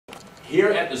Here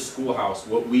at the schoolhouse,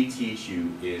 what we teach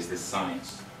you is the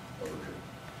science of recruiting.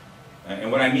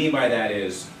 And what I mean by that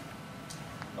is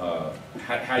how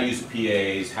to use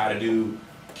PAs, how to do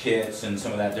kits and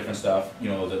some of that different stuff. You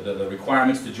know, the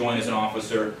requirements to join as an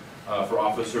officer for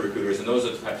officer recruiters, and those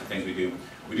are the types of things we do.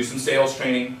 We do some sales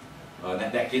training.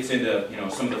 That gets into, you know,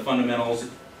 some of the fundamentals.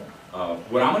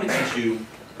 What I'm going to teach you,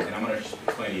 and I'm going to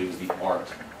explain to you, is the art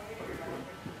of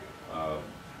recruiting.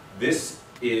 This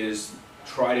is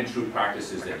tried and true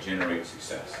practices that generate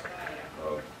success.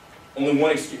 Only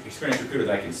one experienced recruiter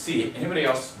that I can see. Anybody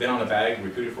else been on the bag and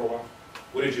recruited for a while?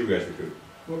 What did you guys recruit?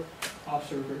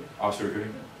 Officer recruiting. Officer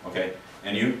recruiting? Okay.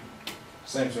 And you?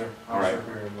 Same, sir. All right.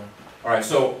 All right,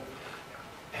 so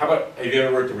how about, have you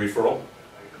ever worked a referral?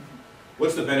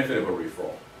 What's the benefit of a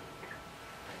referral?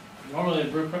 Normally the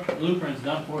blueprint's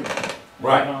done for you.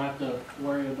 Right. You don't have to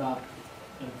worry about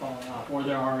them falling off, or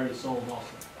they're already sold also.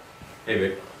 Hey,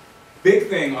 Vic. Big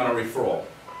thing on a referral.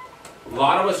 A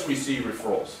lot of us receive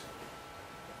referrals.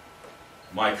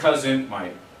 My cousin,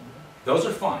 those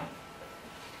are fine.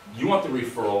 You want the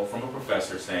referral from a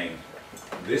professor saying,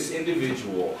 this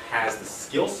individual has the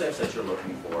skill sets that you're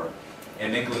looking for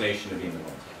and inclination to be in the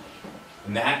room.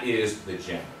 And that is the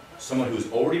gem. Someone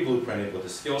who's already blueprinted with the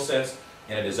skill sets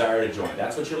and a desire to join.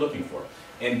 That's what you're looking for.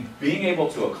 And being able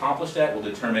to accomplish that will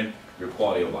determine your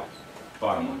quality of life.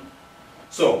 Bottom line.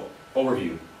 So,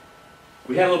 overview.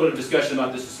 We had a little bit of discussion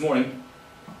about this morning.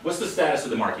 What's the status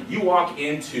of the market? You walk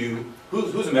into,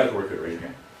 who's a medical recruiter? Raise your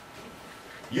hand.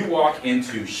 You walk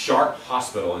into Sharp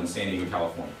Hospital in San Diego,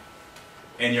 California,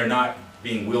 and you're not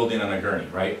being wheeled in on a gurney,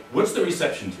 right? What's the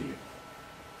reception to you?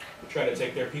 We try to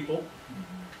take their people.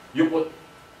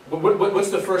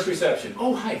 What's the first reception?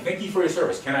 Oh, hi, thank you for your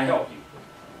service. Can I help you?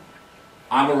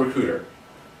 I'm a recruiter.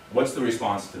 What's the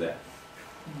response to that?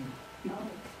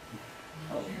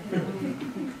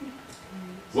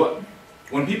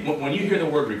 When you hear the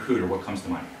word recruiter, what comes to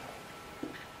mind?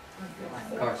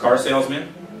 Car salesman?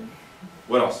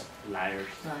 What else? Liars.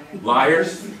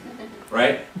 Liars,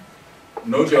 right?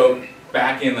 No joke,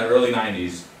 back in the early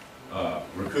 90s,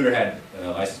 recruiter had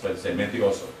a license plate that said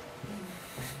mentiroso.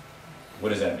 What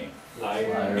does that mean?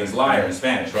 Liar. It means liar in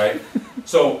Spanish, right?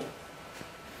 So,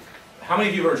 how many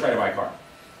of you have ever tried to buy a car?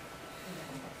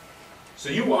 So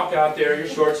you walk out there, your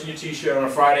shorts and your t-shirt on a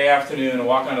Friday afternoon and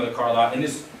walk onto the car lot, and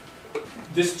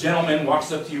this gentleman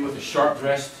walks up to you with a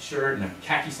sharp-dressed shirt and a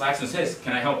khaki slacks and says,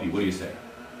 "Can I help you?" What do you say?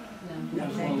 No.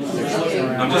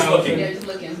 I'm just looking. Yeah, just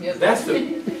looking. Yep.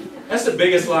 That's the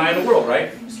biggest lie in the world,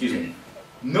 right? Excuse me.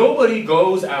 Nobody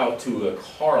goes out to a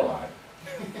car lot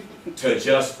to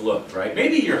just look, right?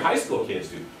 Maybe your high school kids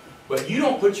do, but you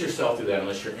don't put yourself through that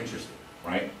unless you're interested,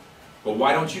 right? But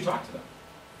why don't you talk to them?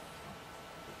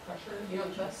 Pressure. You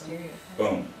don't trust them.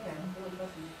 Boom. Yeah, you don't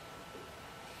trust them.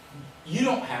 You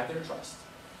don't have their trust.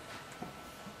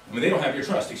 I mean, they don't have your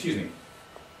trust, excuse me.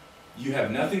 You have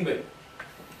nothing but,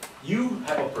 you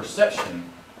have a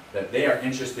perception that they are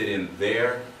interested in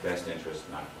their best interest,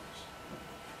 not yours.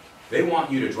 They want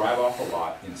you to drive off a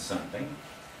lot in something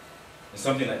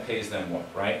that pays them what,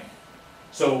 right?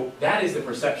 So that is the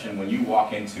perception when you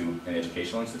walk into an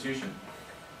educational institution,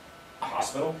 a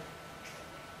hospital,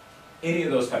 any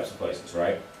of those types of places,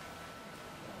 right?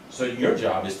 So your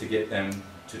job is to get them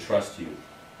to trust you.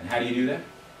 And how do you do that?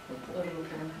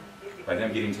 By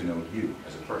them getting to know you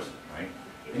as a person, right?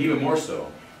 And even more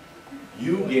so,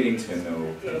 you getting to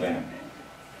know them.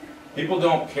 People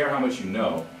don't care how much you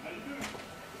know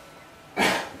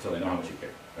until they know how much you care,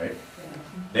 right?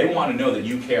 They want to know that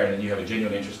you care and that you have a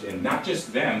genuine interest in not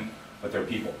just them, but their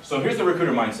people. So here's the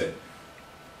recruiter mindset.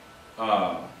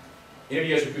 Any of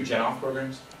you guys recruit gen-off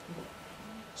programs?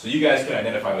 So you guys can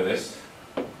identify with this.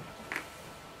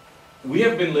 We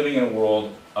have been living in a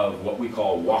world of what we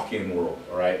call walk-in world,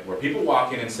 all right? Where people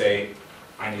walk in and say,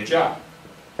 I need a job.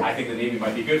 I think the Navy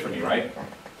might be good for me, right?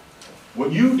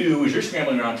 What you do is you're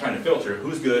scrambling around trying to filter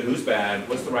who's good, who's bad,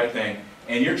 what's the right thing,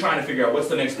 and you're trying to figure out what's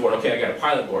the next board. Okay, I got a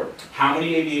pilot board. How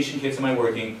many aviation kits am I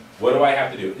working? What do I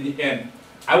have to do? And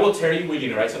I will tell you when you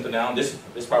can write something down. This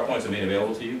PowerPoint's made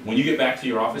available to you. When you get back to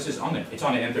your office, it's on there. It's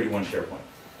on the N31 SharePoint.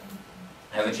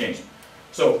 It hasn't changed.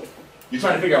 So you're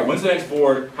trying to figure out when's the next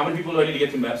board, how many people do I need to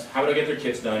get to MEPS, how do I get their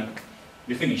kits done?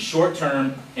 You're thinking short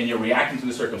term and you're reacting to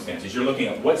the circumstances. You're looking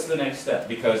at what's the next step,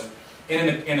 because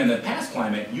in the past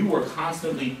climate, you were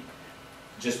constantly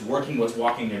just working what's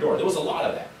walking your door. There was a lot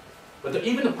of that. But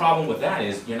even the problem with that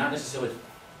is you're not necessarily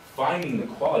finding the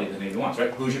quality that the Navy wants,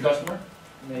 right? Who's your customer?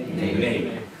 Navy. The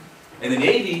Navy. And the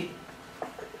Navy,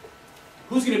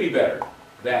 who's going to be better?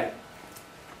 That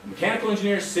mechanical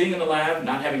engineer sitting in the lab,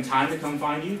 not having time to come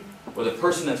find you, or the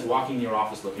person that's walking in your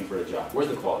office looking for a job? Where's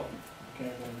the quality?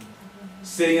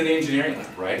 sitting in the engineering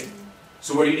lab, right?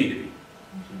 So where do you need to be?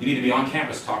 You need to be on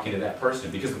campus talking to that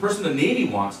person, because the person the Navy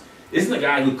wants isn't the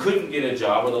guy who couldn't get a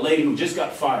job or the lady who just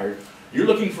got fired. You're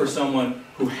looking for someone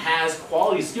who has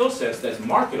quality skill sets that's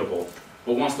marketable,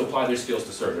 but wants to apply their skills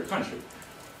to serve their country.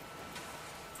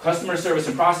 Customer service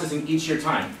and processing eats your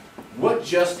time. What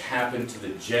just happened to the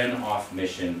Gen Off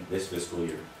mission this fiscal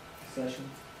year? Session,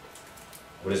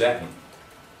 What does that mean?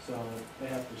 so they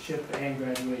have to ship and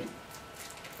graduate.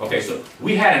 Okay, so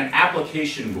we had an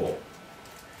application goal.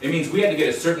 It means we had to get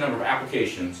a certain number of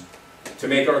applications to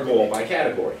make our goal by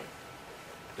category.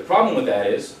 The problem with that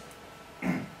is,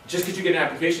 just because you get an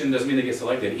application doesn't mean they get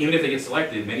selected. Even if they get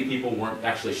selected, many people weren't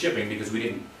actually shipping because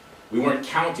we weren't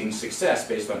counting success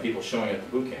based on people showing up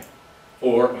to boot camp.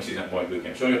 Or, excuse me, not going to boot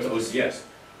camp, showing up to OCS.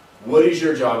 What is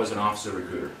your job as an officer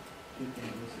recruiter?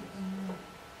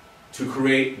 To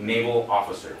create naval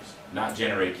officers, not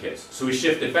generate kids. So we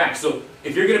shifted back. So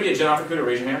if you're going to be a Gen Off recruiter,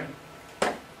 raise your hand.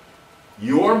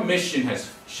 Your mission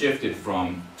has shifted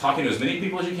from talking to as many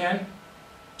people as you can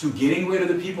to getting rid of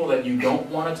the people that you don't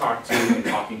want to talk to and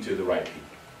talking to the right people.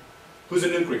 Who's a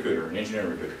nuke recruiter, an engineering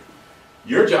recruiter?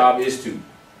 Your job is to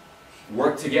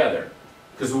work together.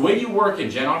 Because the way you work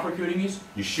in Gen Off recruiting is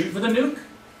you shoot for the nuke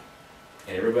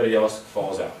and everybody else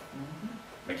falls out.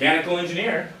 Mechanical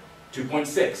engineer,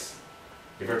 2.6.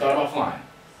 If you ever thought about flying,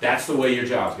 that's the way your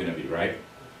job's going to be, right?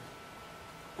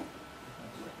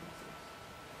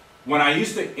 When I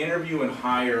used to interview and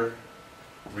hire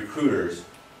recruiters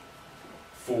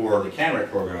for the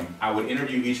CANREC program, I would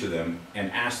interview each of them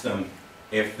and ask them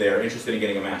if they're interested in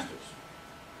getting a master's.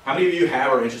 How many of you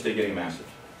have or are interested in getting a master's?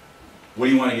 What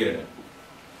do you want to get it in?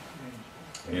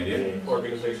 Any idea?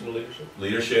 Organizational leadership.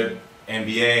 Leadership,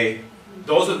 MBA,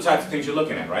 those are the types of things you're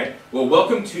looking at, right? Well,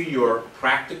 welcome to your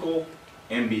practical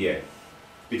MBA,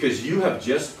 because you have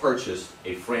just purchased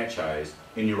a franchise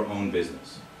in your own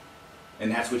business.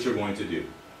 And that's what you're going to do.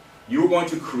 You're going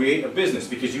to create a business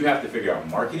because you have to figure out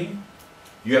marketing,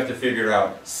 you have to figure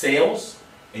out sales,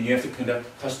 and you have to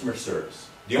conduct customer service.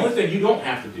 The only thing you don't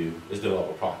have to do is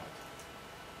develop a product.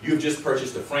 You've just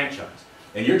purchased a franchise,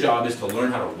 and your job is to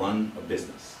learn how to run a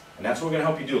business. And that's what we're going to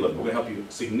help you do a little. We're going to help you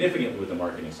significantly with the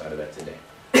marketing side of that today.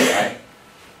 Right?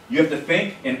 You have to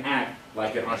think and act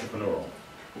like an entrepreneur.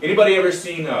 Anybody ever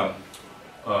seen like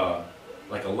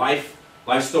a life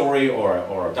story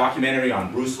or a documentary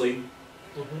on Bruce Lee?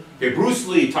 Okay, Bruce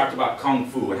Lee talked about Kung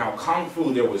Fu and how Kung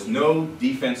Fu, there was no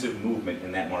defensive movement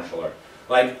in that martial art.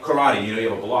 Like karate, you know, you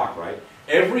have a block, right?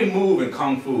 Every move in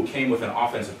Kung Fu came with an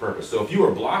offensive purpose. So if you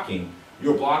were blocking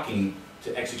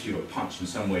to execute a punch in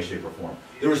some way, shape, or form.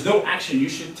 There was no action you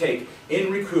should take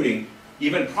in recruiting,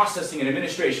 even processing and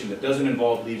administration, that doesn't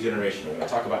involve lead generation. We're going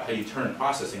to talk about how you turn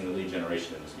processing into lead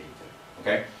generation in this meeting today.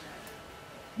 Okay?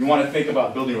 You want to think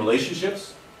about building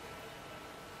relationships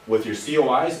with your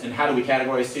COIs, and how do we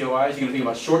categorize COIs? You're going to think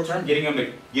about short-term,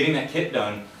 getting that kit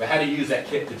done, but how to use that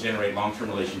kit to generate long-term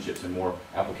relationships and more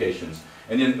applications.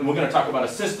 And then we're going to talk about a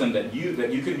system that you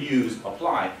can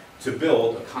apply to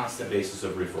build a constant basis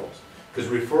of referrals. Because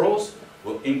referrals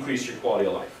will increase your quality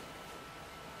of life.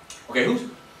 Okay,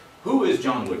 who is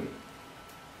John Wooden?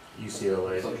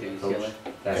 UCLA. Okay, Coach. UCLA.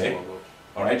 Basketball coach.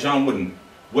 All right, John Wooden.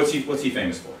 What's he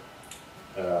famous for?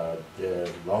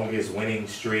 The longest winning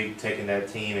streak, taking that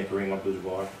team at Kareem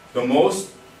Abdul-Jabbar. The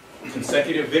most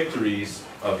consecutive victories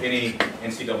of any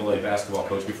NCAA basketball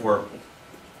coach before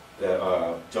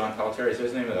John Calipari, is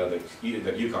his name? The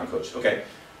UConn coach. Okay.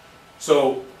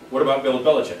 So what about Bill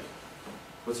Belichick?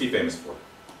 What's he famous for?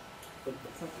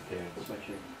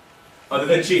 Other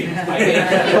than cheating.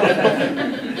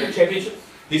 Championship?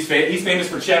 He's famous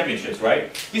for championships,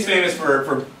 right? He's famous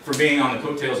for being on the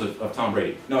coattails of Tom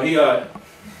Brady. No,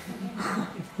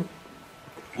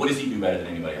 what does he do better than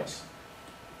anybody else?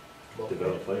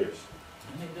 Develop players.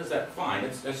 He does that fine,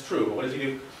 that's true, but what does he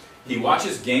do? He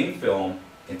watches game film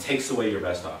and takes away your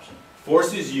best option.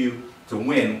 Forces you to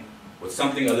win with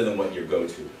something other than what your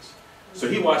go-to is. So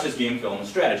he watches game film and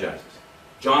strategizes.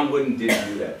 John Wooden didn't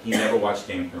do that. He never watched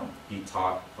game film. He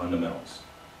taught fundamentals.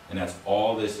 And that's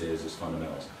all this is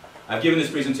fundamentals. I've given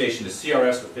this presentation to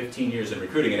CRS for 15 years in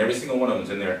recruiting, and every single one of them's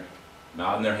in there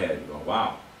nodding their head and going,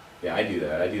 wow, yeah, I do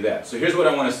that. So here's what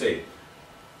I want to say.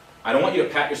 I don't want you to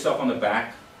pat yourself on the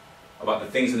back about the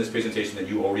things in this presentation that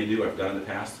you already do, I've done in the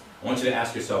past. I want you to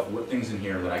ask yourself, what things in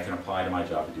here that I can apply to my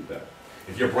job to do better?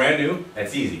 If you're brand new,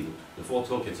 that's easy. The full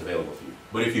toolkit's available for you.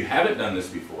 But if you haven't done this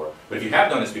before, there's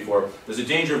a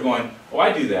danger of going, oh,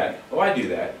 I do that,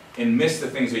 and miss the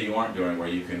things that you aren't doing where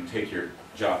you can take your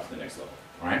job to the next level,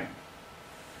 all right?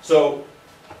 So,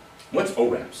 what's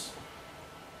ORAMPS?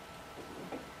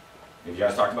 Have you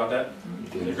guys talked about that?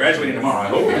 You're graduating tomorrow, I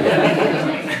hope.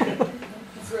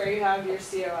 have your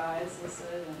COIs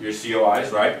listed. And Your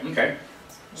COIs, right? Okay.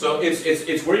 So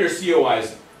it's where your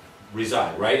COIs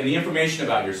reside, right? And the information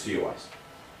about your COIs.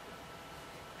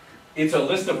 It's a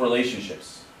list of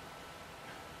relationships,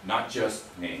 not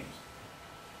just names.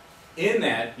 In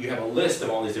that, you have a list of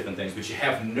all these different things, but you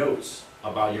have notes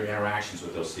about your interactions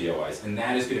with those COIs, and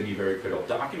that is going to be very critical.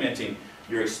 Documenting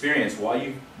your experience while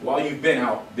you've been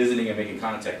out visiting and making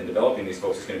contact and developing these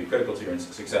folks is going to be critical to your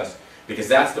success, because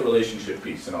that's the relationship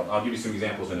piece, and I'll give you some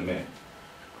examples in a minute.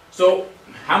 So,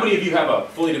 how many of you have a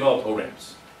fully developed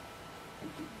ORAMs?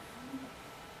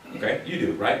 Okay, you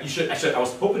do, right? You should. Actually, I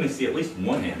was hoping to see at least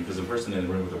one hand, because the person in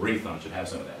the room with a wreath on should have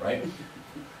some of that, right?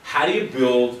 How do you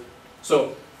build?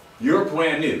 So, you're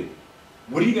brand new.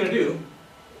 What are you going to do?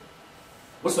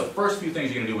 What's the first few things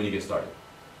you're going to do when you get started?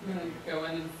 You're gonna go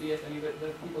in and see if any of the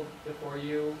people before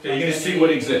you. Okay, you're going to see what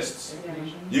exists.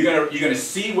 Information. You're gonna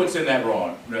see what's in that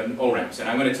ORAMs, and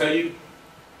I'm going to tell you,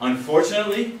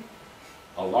 unfortunately,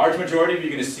 a large majority of you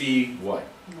are going to see what?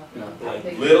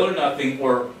 Outdated. Little or nothing,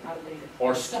 Outdated.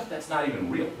 or stuff that's not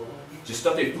even real. Just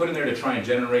stuff they've put in there to try and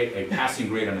generate a passing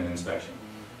grade on an inspection.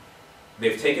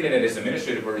 They've taken it as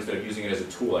administrative work instead of using it as a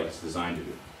tool like it's designed to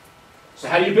do. So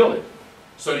how do you build it?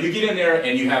 So you get in there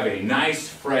and you have a nice,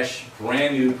 fresh,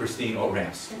 brand new, pristine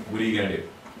ORAMs. What are you going to do?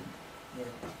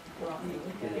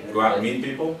 Go out and meet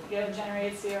people? you have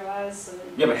generated COIs. So that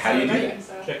Yeah, but how do you do start that? writing,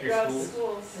 so Check your go out to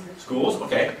schools. schools. Schools?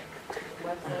 Okay.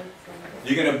 Websites.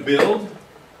 You're going to build,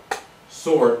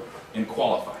 sort, and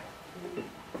qualify.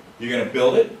 You're going to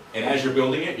build it, and as you're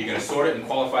building it, you're going to sort it and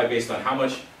qualify based on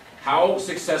how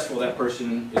successful that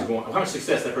person is going, how much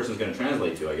success that person is going to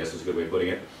translate to, I guess is a good way of putting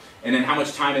it, and then how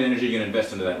much time and energy you're going to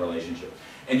invest into that relationship.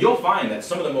 And you'll find that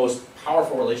some of the most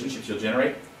powerful relationships you'll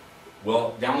generate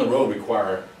will, down the road,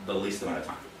 require the least amount of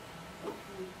time.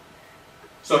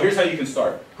 So here's how you can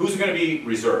start. Who's going to be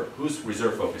reserve? Who's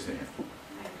reserve focused in here?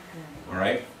 All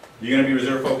right? You're going to be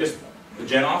reserve focused?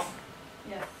 Jen off?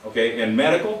 Yes. Okay, and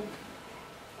medical?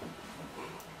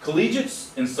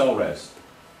 Collegiates and cell res.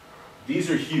 These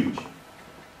are huge.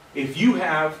 If you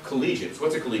have collegiates,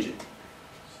 what's a collegiate?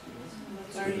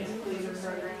 It's already a collegiate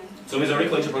program. Somebody's already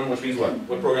collegiate program, which means what?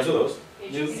 What programs are those?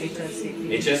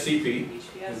 HSCP. HSCP.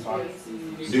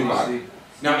 HPSP. Duke.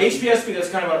 Now HPSP, that's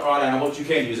kind of an odd animal, but you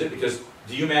can use it because,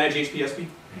 do you manage HPSP?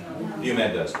 No.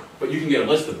 UMed does. But you can get a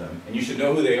list of them, and you should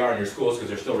know who they are in your schools because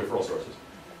they're still referral sources.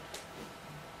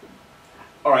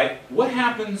 All right, what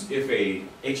happens if a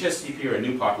HSCP or a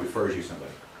NUPOC refers you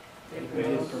somebody?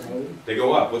 They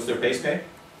go up. What's their pay scale?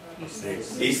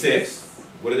 E6.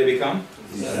 What do they become?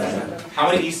 E7.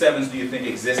 How many E7s do you think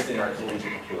exist in our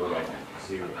collegiate pool right now?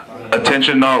 0.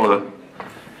 Attention Nala,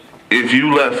 if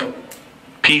you left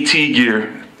PT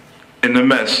gear in the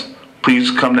mess,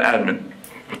 please come to admin.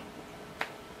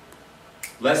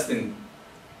 Less than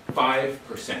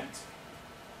 5%.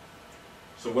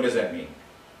 So what does that mean?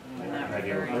 We're not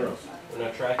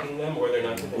tracking them, or they're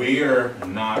not. We are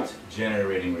not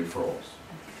generating referrals.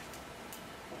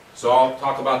 So I'll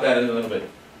talk about that in a little bit.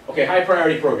 Okay, high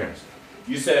priority programs.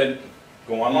 You said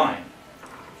go online.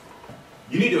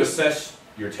 You need to assess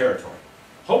your territory.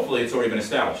 Hopefully it's already been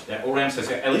established. That ORAMS has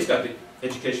at least got the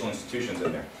educational institutions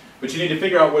in there. But you need to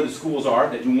figure out where the schools are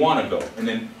that you want to go and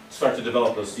then start to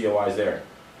develop those COIs there.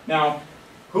 Now,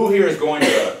 who here is going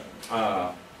to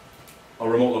a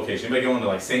remote location? Anybody going to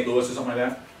like St. Louis or something like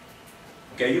that?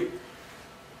 Okay,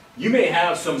 you may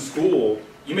have some school,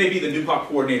 you may be the NUPOC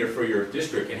coordinator for your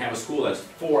district and have a school that's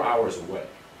 4 hours away.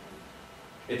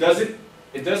 It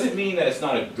doesn't mean that it's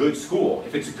not a good school.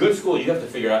 If it's a good school, you have to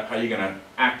figure out how you're going to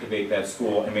activate that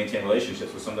school and maintain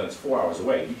relationships with something that's 4 hours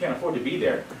away. You can't afford to be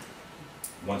there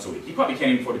once a week. You probably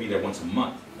can't even afford to be there once a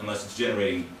month unless it's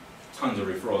generating tons of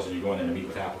referrals and you're going there to meet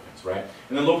with applicants, right?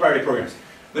 And then low priority programs.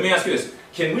 Let me ask you this.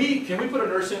 Can we put a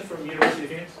nurse in from University of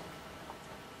Phoenix?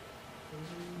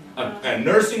 A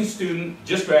nursing student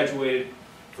just graduated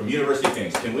from University of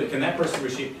Phoenix. Can that person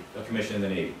receive a commission in the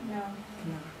Navy? No.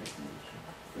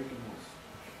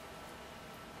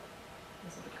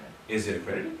 Is it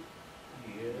accredited?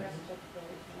 Yeah.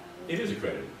 It is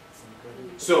accredited.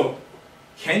 So,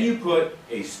 can you put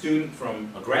a student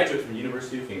a graduate from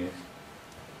University of Phoenix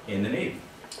in the Navy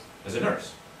as a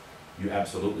nurse? You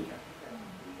absolutely can.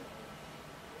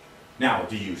 Now,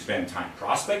 do you spend time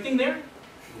prospecting there?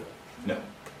 No.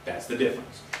 That's the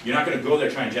difference. You're not going to go there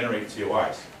trying to generate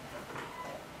COIs.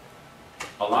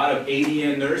 A lot of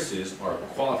ADN nurses are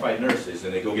qualified nurses,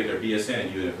 and they go get their BSN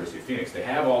at University of Phoenix. They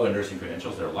have all their nursing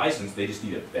credentials, they're licensed, they just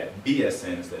need that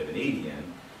BSN instead of an ADN.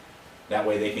 That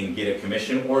way they can get a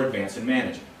commission or advance in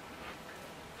management.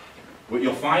 What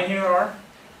you'll find here are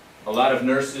a lot of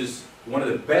nurses. One of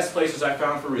the best places I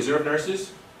found for reserve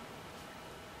nurses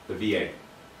The VA.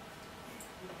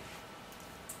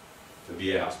 The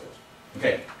VA hospitals.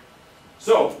 Okay.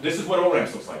 So, this is what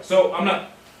ORAMPS looks like. So,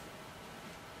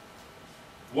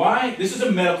 why? This is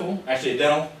a medical, actually a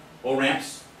dental,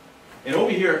 ORAMPS. And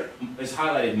over here is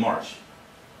highlighted March.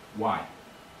 Why?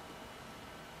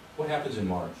 What happens in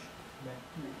March?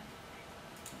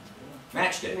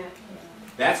 Match day.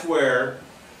 That's where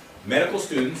medical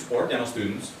students or dental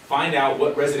students find out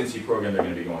what residency program they're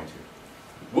going to be going to.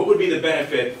 What would be the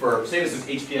benefit for, say this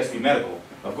is HPSV Medical,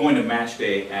 of going to match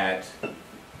day at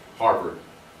Harvard?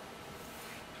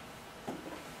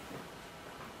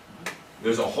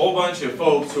 There's a whole bunch of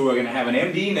folks who are going to have an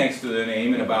MD next to their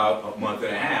name in about a month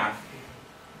and a half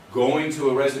going to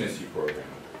a residency program.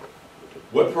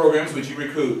 What programs would you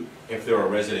recruit if they're a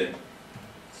resident?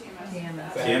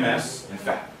 CMS and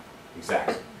FAP.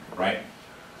 Exactly. Right?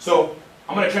 So,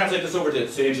 I'm going to translate this over to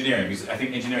engineering because I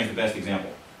think engineering is the best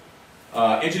example.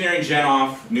 Engineering, gen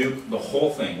off, nuke, the whole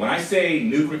thing. When I say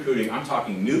nuke recruiting, I'm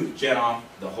talking nuke, gen off,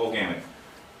 the whole gamut.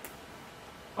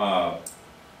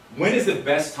 When is the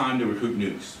best time to recruit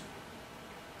nukes?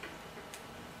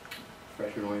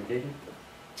 Freshman orientation?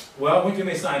 Well, when can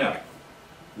they sign up?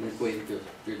 Midway through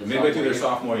the Midway through their year.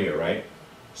 sophomore year, right?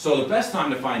 So the best time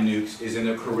to find nukes is in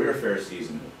the career fair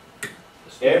season.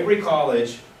 Every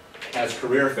college has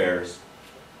career fairs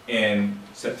in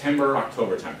September,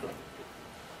 October timeframe.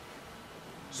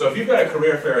 So if you've got a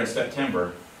career fair in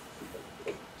September,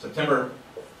 September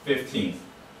 15th,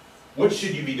 what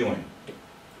should you be doing?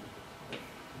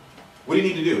 What do you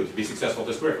need to do to be successful at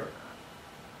this career fair?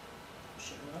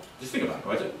 Just think about it.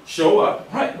 Right? Show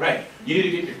up. Right. You need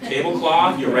to get your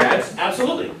tablecloth, your rads.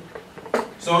 Absolutely.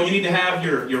 So you need to have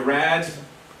your rads,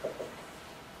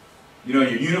 your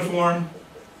uniform,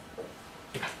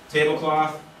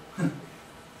 tablecloth,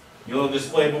 your little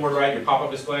display board, right? Your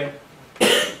pop-up display.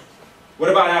 What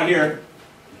about out here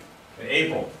in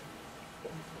April?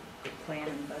 Plan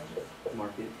and budget.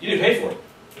 Market. You didn't pay for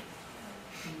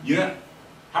it.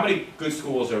 How many good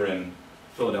schools are in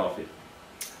Philadelphia?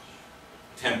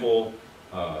 Temple,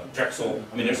 Drexel.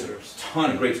 I mean, there's a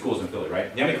ton of great schools in Philly,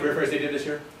 right? You know how many career fairs they did this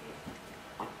year?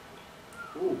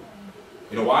 Ooh.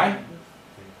 You know why?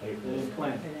 They didn't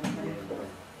plan.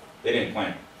 They didn't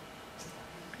plan.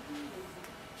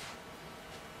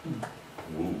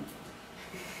 Ooh.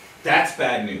 That's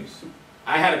bad news.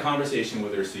 I had a conversation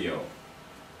with their CEO,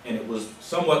 and it was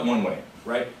somewhat one way,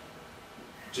 right?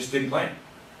 Just didn't plan.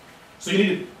 So you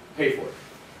need to pay for it.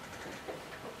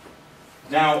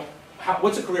 Now,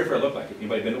 what's a career fair look like?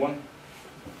 Anybody been to one?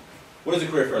 What does a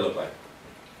career fair look like?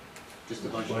 Just a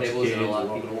bunch of Bunch of tables kids and a lot of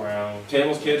walking people around,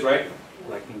 Tables, kids, right?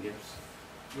 collecting gifts.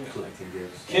 collecting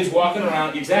gifts. Kids walking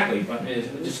around, exactly,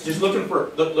 just looking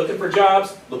for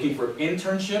jobs, looking for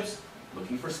internships,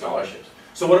 looking for scholarships.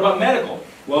 So what about medical?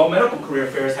 Well, medical career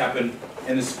fairs happen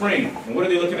in the spring. And what are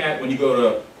they looking at when you go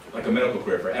to like a medical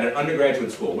career fair? At an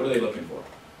undergraduate school, what are they looking for?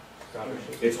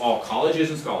 Scholarships. It's all colleges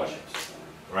and scholarships,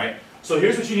 right? So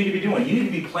here's what you need to be doing. You need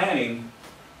to be planning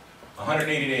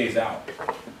 180 days out.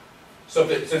 So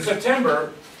if it's in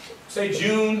September, say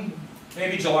June,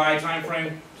 maybe July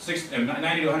timeframe,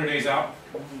 90 to 100 days out,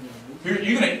 you're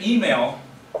going to email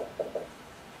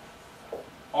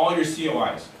all your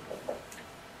COIs.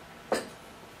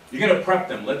 You're going to prep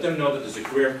them, let them know that there's a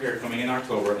career fair coming in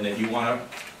October and that you want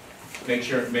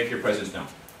to make your presence known.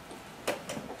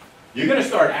 You're going to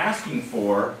start asking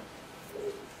for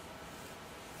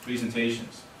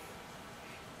presentations.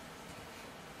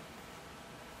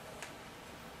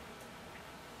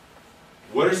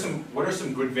 What are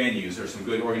some good venues or some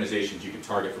good organizations you could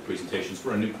target for presentations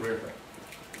for a new career fair?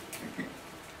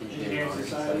 Engineering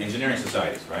Society. Engineering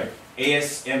societies, right?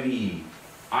 ASME,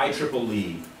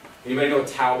 IEEE. Anybody know what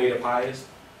Tau Beta Pi is?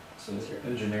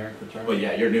 Engineering fraternity. Well,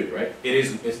 yeah, you're new, right? It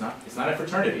is. It's not a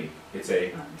fraternity. It's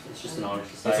It's just an honor an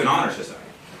society. honor society.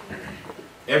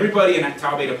 Everybody in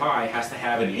Tau Beta Pi has to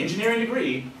have an engineering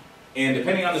degree, and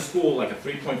depending on the school, like a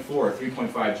 3.4 or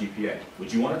 3.5 GPA.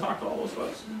 Would you want to talk to all those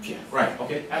folks? Yeah. Right.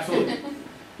 Okay. Absolutely.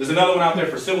 There's another one out there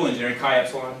for civil engineering, Chi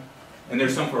Epsilon, and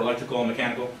there's some for electrical and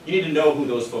mechanical. You need to know who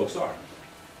those folks are.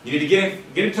 You need to get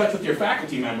in touch with your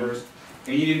faculty members,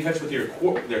 and you need to get in touch with their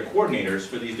coordinators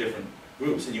for these different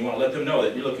groups, and you want to let them know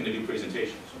that you're looking to do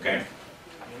presentations. Okay.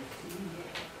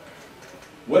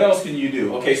 What else can you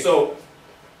do? Okay, so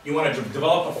you want to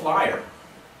develop a flyer.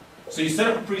 So you set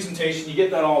up a presentation, you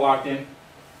get that all locked in.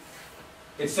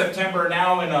 It's September,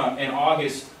 now in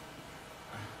August,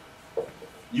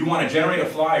 you want to generate a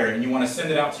flyer and you want to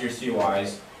send it out to your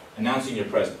COIs announcing your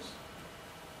presence.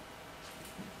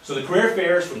 So the career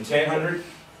fair is from 1000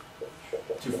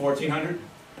 to 1400.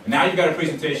 And now you've got a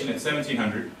presentation at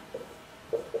 1700.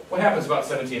 What happens about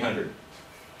 1700?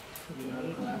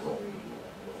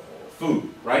 Food,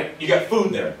 right? You got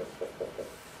food there.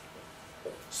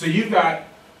 So you've got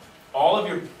all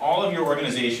of your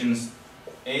organizations,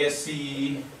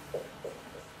 ASC,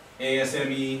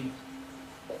 ASME,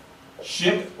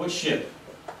 SHIP. What's SHIP?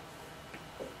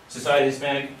 Society of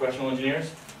Hispanic Professional Engineers.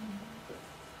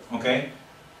 Okay.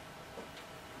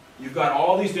 You've got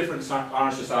all these different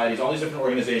honor societies, all these different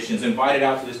organizations invited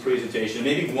out to this presentation.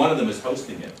 Maybe one of them is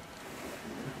hosting it.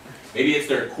 Maybe it's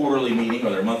their quarterly meeting or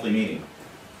their monthly meeting.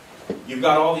 You've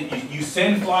got all the, you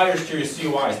send flyers to your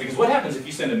COIs, because what happens if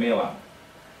you send a mail out?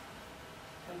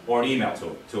 Or an email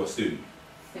to a student?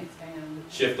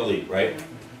 Shift delete, right?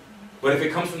 But if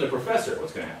it comes from the professor,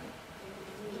 what's going to happen?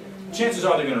 Chances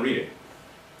are they're going to read it.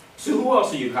 So who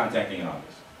else are you contacting in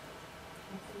August?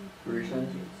 Career Center?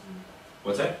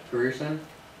 What's that? Career Center?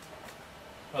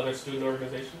 Other student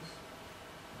organizations?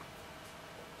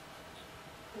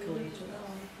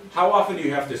 How often do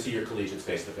you have to see your collegiates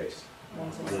face to face?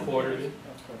 Quarterly?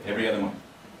 Every other month.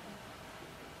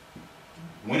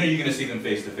 When are you going to see them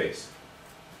face to face?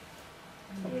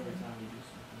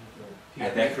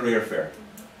 At that career fair.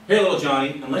 Hey, little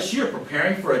Johnny, unless you're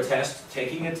preparing for a test,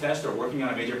 taking a test, or working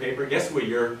on a major paper, guess where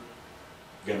you're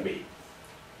going to be?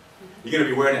 You're going to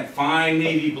be wearing that fine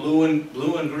navy blue and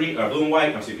green, blue and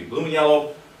white, excuse me, blue and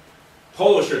yellow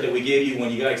polo shirt that we gave you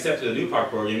when you got accepted to the New Park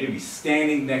program. You're going to be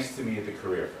standing next to me at the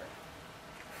career fair.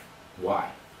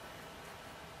 Why?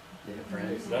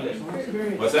 They've done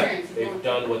it. What's that? They've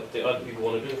done what the other people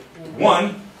want to do.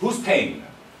 One, who's paying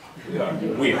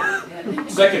them? We are.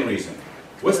 Second reason,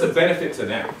 what's the benefit to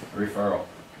them? Referral.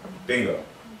 Bingo.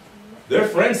 Their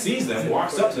friend sees them,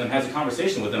 walks up to them, has a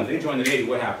conversation with them. They join the Navy,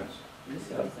 what happens?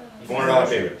 $400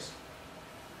 pay raise.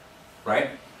 Right?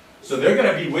 So they're going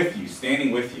to be with you,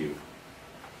 standing with you,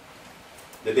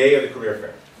 the day of the career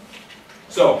fair.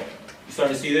 So, you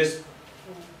starting to see this?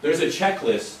 There's a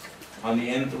checklist on the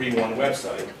N31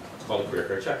 website. It's called the Career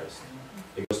Fair Checklist.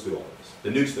 It goes through all of this. The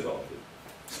Nukes developed it.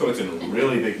 So it's in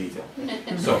really big detail.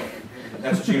 So,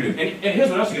 that's what you're going to do. And here's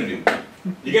what else you're going to do.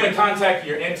 You're going to contact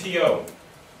your NTO,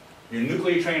 your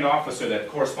nuclear trained officer that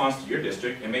corresponds to your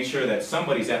district, and make sure that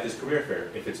somebody's at this career fair.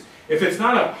 If it's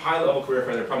not a high level career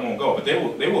fair, they probably won't go, but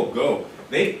they will go.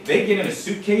 They get in a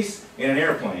suitcase in an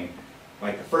airplane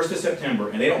like the 1st of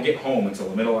September, and they don't get home until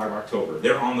the middle of October.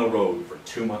 They're on the road for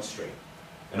 2 months straight.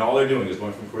 And all they're doing is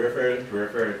going from career fair to career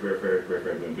fair to career fair to career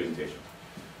fair, doing presentations.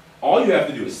 All you have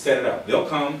to do is set it up. They'll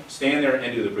come, stand there,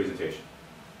 and do the presentation.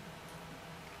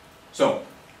 So,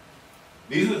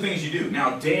 these are the things you do.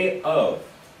 Now, day of,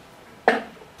 you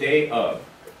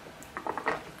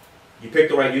pick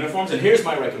the right uniforms, and here's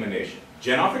my recommendation.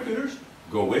 Gen Off recruiters,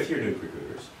 go with your new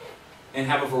recruiters, and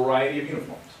have a variety of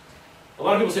uniforms. A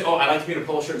lot of people say, oh, I like to be in a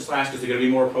polo shirt and slacks because they're going to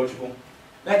be more approachable.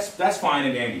 That's fine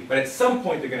and dandy, but at some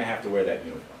point they're going to have to wear that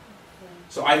uniform.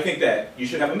 So I think that you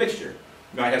should have a mixture.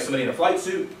 You might have somebody in a flight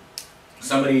suit,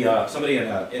 somebody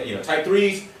in type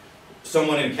 3s,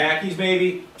 someone in khakis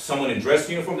maybe, someone in dress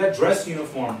uniform. That dress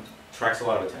uniform attracts a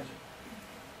lot of attention.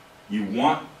 You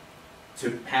want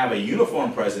to have a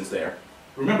uniform presence there.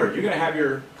 Remember, you're going to have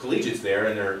your collegiates there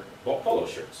in their polo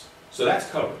shirts. So that's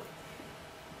covered.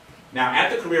 Now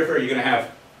at the career fair, you're going to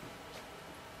have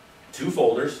 2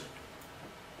 folders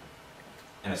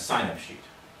and a sign-up sheet.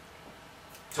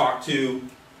 Talk to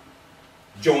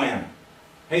Joanna.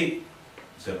 Hey,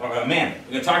 or Amanda.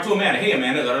 You're going to talk to Amanda. Hey,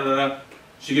 Amanda, da, da, da, da.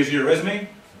 She gives you your resume.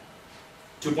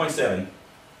 2.7,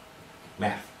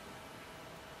 math.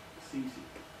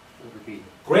 Repeat.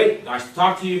 Great, nice to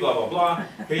talk to you, blah, blah, blah.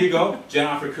 Here you go. Gen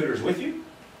Off recruiter's with you.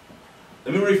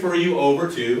 Let me refer you over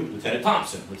to Lieutenant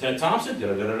Thompson. Lieutenant Thompson, da,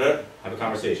 da, da, da, da. Have a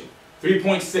conversation.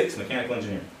 3.6, mechanical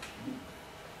engineering.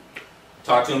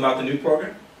 Talk to him about the new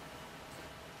program.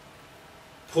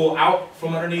 Pull out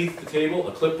from underneath the table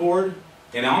a clipboard,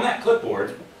 and on that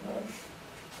clipboard,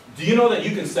 do you know that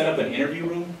you can set up an interview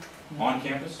room on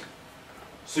campus?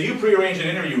 So you prearrange an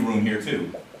interview room here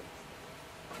too.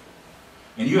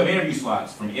 And you have interview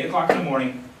slots from 8 o'clock in the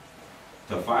morning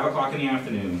to 5 o'clock in the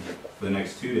afternoon for the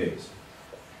next 2 days.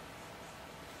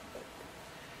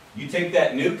 You take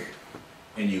that nuke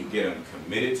and you get them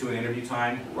committed to an interview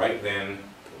time right then,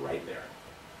 right there.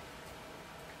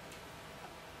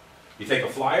 You take a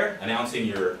flyer announcing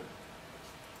your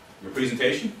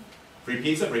presentation, free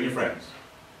pizza, bring your friends.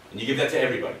 And you give that to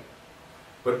everybody.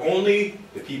 But only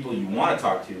the people you want to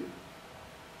talk to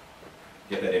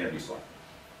get that interview slot.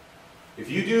 If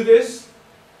you do this,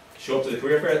 show up to the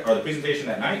career fair or the presentation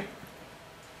that night,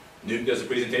 Nuke does the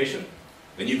presentation,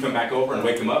 then you come back over and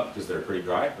wake them up because they're pretty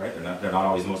dry, right? They're not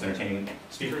always the most entertaining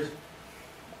speakers.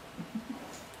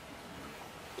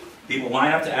 People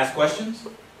line up to ask questions.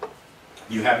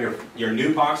 You have your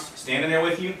new POCs standing there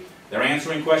with you. They're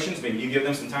answering questions. Maybe you give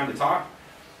them some time to talk.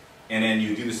 And then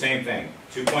you do the same thing.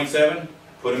 2.7,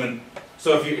 put them in.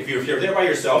 So if you're there by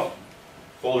yourself,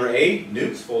 folder A,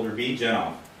 nukes, folder B, gen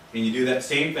off. And you do that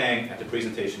same thing at the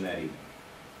presentation that evening.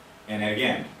 And then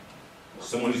again,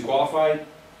 someone who's qualified,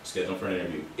 schedule for an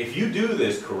interview. If you do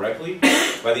this correctly,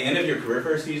 by the end of your career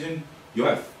fair season, you'll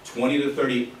have 20 to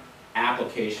 30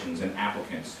 applications and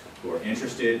applicants who are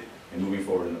interested in moving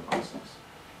forward in the process.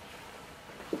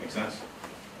 Make sense?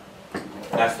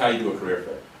 That's how you do a career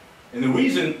fair. And the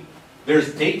reason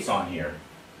there's dates on here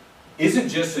isn't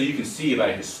just so you can see about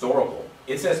a historical.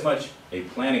 It's as much a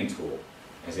planning tool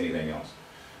as anything else.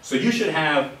 So you should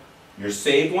have your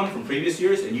saved one from previous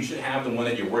years, and you should have the one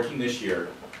that you're working this year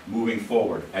moving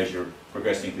forward as you're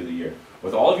progressing through the year.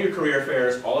 With all of your career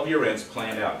fairs, all of your events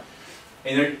planned out.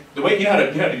 And the way you know how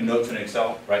to do notes in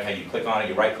Excel, right? How you click on it,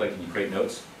 you right click and you create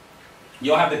notes.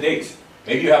 You'll have the dates.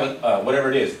 Maybe you have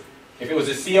whatever it is. If it was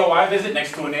a COI visit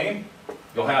next to a name,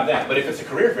 you'll have that. But if it's a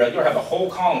career fair, you'll have the whole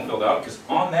column filled out, because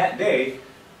on that day,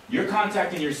 you're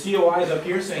contacting your COIs up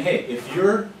here saying, hey, if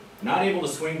you're not able to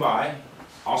swing by,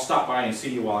 I'll stop by and see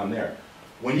you while I'm there.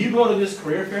 When you go to this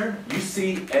career fair, you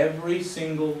see every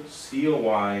single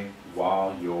COI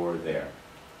while you're there.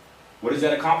 What does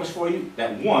that accomplish for you?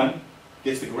 That one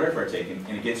gets the career fair taken,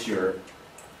 and it gets your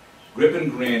grip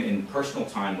and grin in personal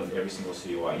time with every single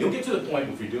COI. You'll get to the point,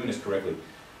 if you're doing this correctly,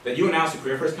 that you announce the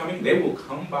career fair is coming, they will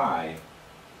come by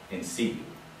and see you.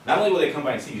 Not only will they come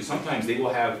by and see you, sometimes they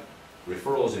will have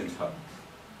referrals in tow.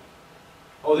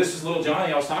 Oh, this is little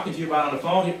Johnny I was talking to you about on the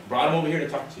phone. He brought him over here to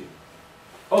talk to you.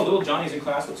 Oh, little Johnny's in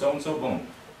class with so-and-so, boom.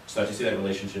 Start to see that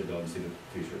relationship build and see the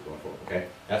future going forward, okay?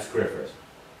 That's career fairs.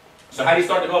 So how do you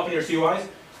start developing your COIs?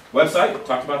 Website,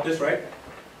 talked about this, right?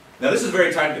 Now this is a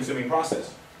very time-consuming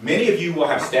process. Many of you will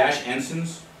have stash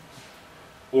ensigns,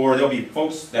 or there'll be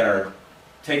folks that are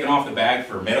taken off the bag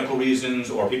for medical reasons,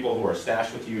 or people who are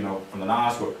stashed with you, you know, from the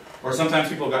NOS, or sometimes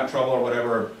people got in trouble or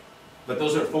whatever, but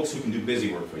those are folks who can do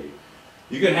busy work for you.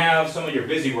 You can have some of your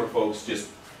busy work folks just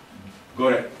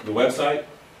go to the website,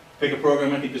 pick a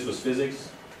program, I think this was physics,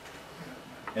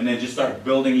 and then just start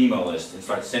building email lists and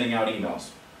start sending out emails.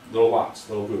 Little lots,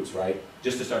 little groups, right?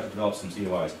 Just to start to develop some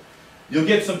COIs. You'll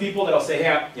get some people that'll say,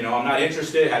 hey, you know, I'm not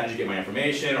interested, how did you get my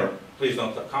information, or please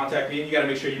don't contact me, and you gotta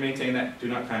make sure you maintain that do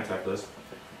not contact list.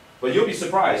 But you'll be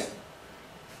surprised.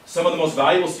 Some of the most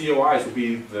valuable COIs will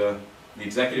be the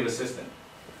executive assistant.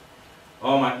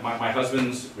 Oh, my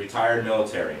husband's retired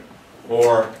military.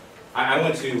 Or I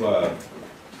went to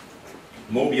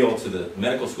Mobile to the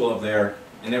medical school up there,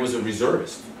 and there was a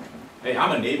reservist. Hey,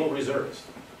 I'm a naval reservist.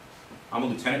 I'm a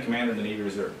lieutenant commander in the Navy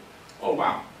Reserve. Oh,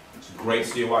 wow. It's a great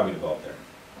COI we developed there.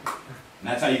 And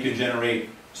that's how you can generate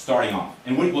starting off.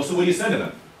 And so what do you send to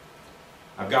them?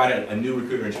 I've got a new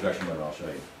recruiter introduction letter I'll show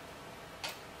you.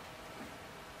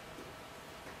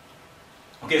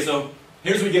 Okay, so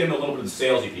here's where we get into a little bit of the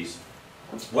salesy piece.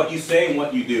 What you say and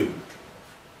what you do.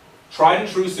 Tried and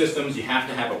true systems, you have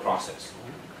to have a process.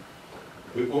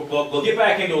 We'll get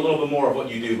back into a little bit more of what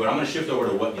you do, but I'm going to shift over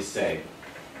to what you say.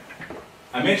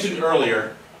 I mentioned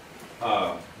earlier,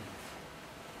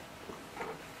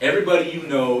 everybody you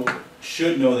know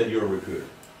should know that you're a recruiter.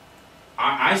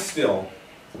 I still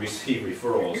receive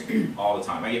referrals all the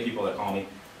time. I get people that call me.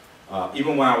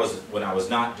 Even when I was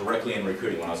not directly in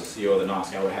recruiting, when I was a CEO of the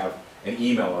NOSC, I would have an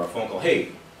email or a phone call. Hey,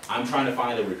 I'm trying to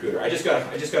find a recruiter. I just got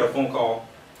a phone call.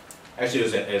 Actually,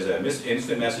 it was an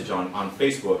instant message on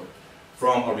Facebook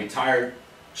from a retired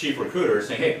chief recruiter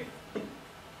saying, hey,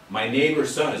 my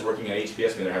neighbor's son is working at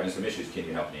HPS and they're having some issues. Can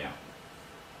you help me out?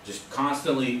 Just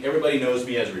constantly, everybody knows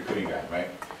me as a recruiting guy, right?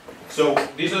 So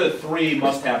these are the three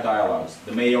must-have dialogues.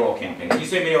 The mayoral campaign. When you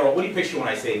say mayoral, what do you picture when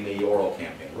I say mayoral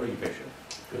campaign? What do you picture?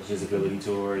 Good visibility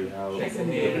tour, you know. Kissing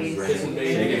babies. Kissing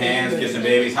Shaking hands, kissing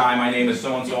babies. Hi, my name is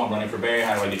so-and-so. I'm running for mayor.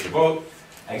 How do I get your vote?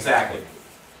 Exactly.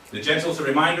 The gentles are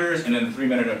reminders, and then the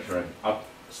 3-minute intro. I'll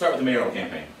start with the mayoral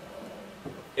campaign.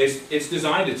 It's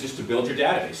designed just to build your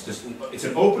database. It's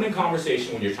an opening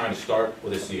conversation when you're trying to start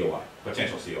with a COI,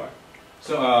 potential COI.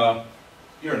 So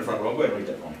you're in the front row. Go ahead and read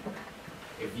that for me.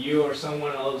 If you or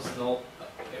someone else know,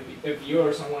 if you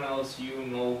or someone else you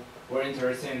know were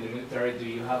interested in the military, do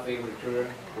you have a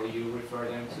recruiter who you refer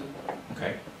them to?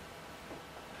 Okay.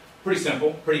 Pretty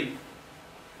simple, pretty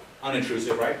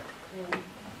unintrusive, right? Yeah.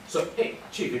 So, hey,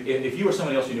 Chief, if you or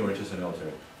somebody else you knew were interested in the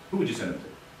military, who would you send them to?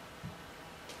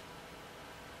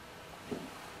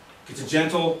 It's a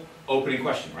gentle opening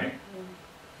question, right? Yeah.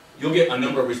 You'll get a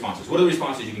number of responses. What are the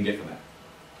responses you can get from that?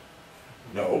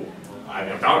 No. I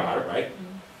haven't thought about it, right?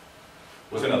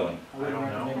 What's another one? I wouldn't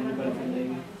recommend anybody for the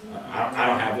Navy. I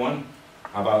don't have one.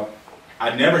 How about,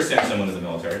 I'd never send someone to the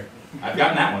military. I've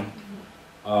gotten that one.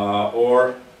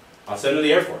 Or I'll send them to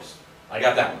the Air Force. I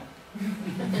got that one.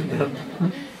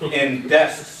 In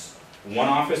desks, one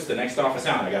office, the next office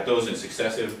out. I got those in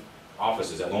successive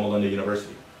offices at Loma Linda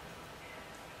University.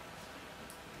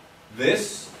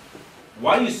 This,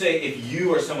 why do you say if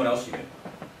you or someone else you get?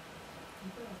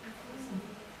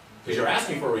 Because you're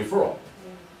asking for a referral.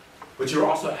 But you're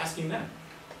also asking them.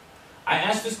 I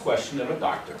asked this question of a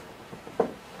doctor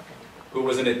who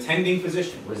was an attending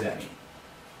physician. What does that mean?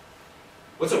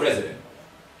 What's a resident?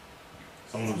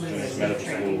 Someone who's doing medical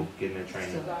school, getting their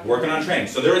training. Working on training.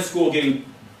 So they're in school getting,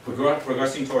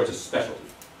 progressing towards a specialty.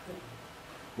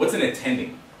 What's an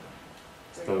attending?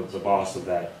 The boss of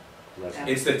that lesson.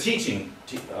 It's the teaching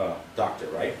doctor,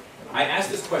 right? I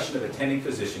asked this question of an attending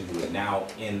physician who is now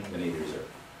in the Navy Reserve.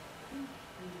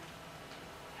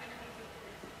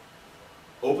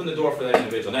 Open the door for that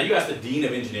individual. Now you ask the Dean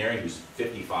of Engineering who's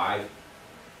 55.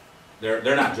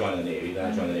 They're not joining the Navy, they're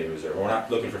not joining the Navy Reserve. We're not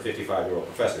looking for 55-year-old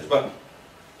professors. But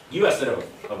you ask that of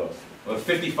a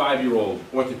 55-year-old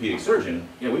orthopedic surgeon,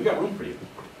 yeah, we've got room for you,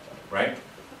 right?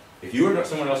 If you or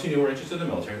someone else you knew were interested in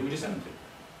the military, who would you send them to?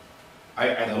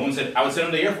 The woman said, I would send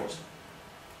them to the Air Force.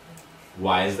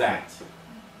 Why is that?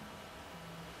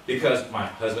 Because my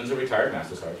husband's a retired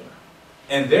master sergeant,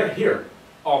 and they're here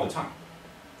all the time.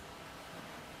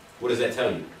 What does that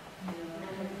tell you?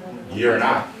 You're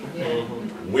not.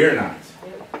 We're not.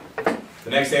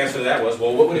 The next answer to that was,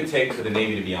 well, what would it take for the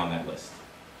Navy to be on that list?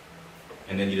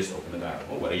 And then you just open the dialogue.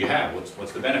 Well, what do you have?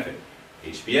 What's the benefit?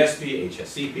 HBSP,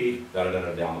 HSCP,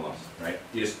 da-da-da-da, down the list, right?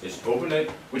 You just open it.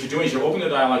 What you're doing is you're opening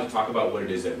the dialogue to talk about what it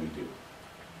is that we do.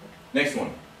 Next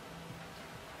one.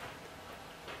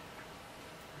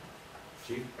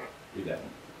 Chief, read that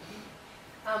one.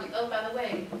 Oh, by the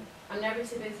way, I'm never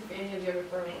too busy for any of your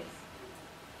referrals.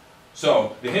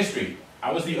 So, the history.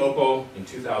 I was the OPO in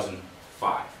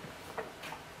 2005.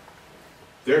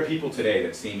 There are people today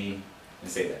that see me and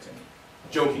say that to me.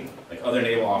 Joking, like other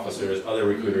naval officers, other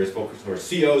recruiters, folks who are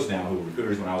COs now, who were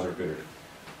recruiters when I was a recruiter.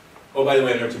 Oh, by the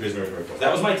way, I'm never too busy for referrals.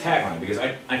 That was my tagline, because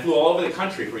I flew all over the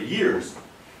country for years,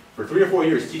 for 3 or 4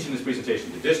 years, teaching this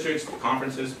presentation to districts, to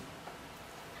conferences.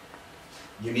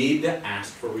 You need to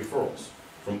ask for referrals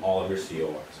from all of your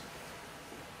CORs.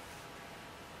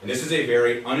 And this is a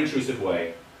very unintrusive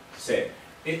way to say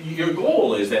it. Your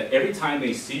goal is that every time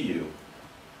they see you,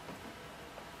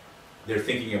 they're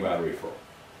thinking about a referral.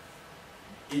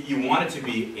 You want it to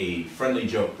be a friendly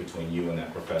joke between you and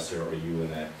that professor, or you and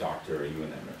that doctor, or you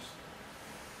and that nurse.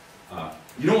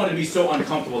 You don't want it to be so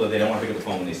uncomfortable that they don't want to pick up the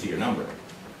phone when they see your number.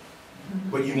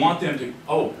 But you want them to,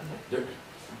 oh,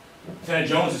 Lieutenant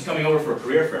Jones is coming over for a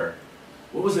career fair.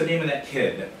 What was the name of that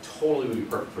kid that totally would be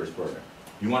perfect for his program?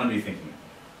 You want them to be thinking it.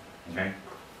 Okay?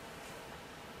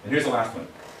 And here's the last one.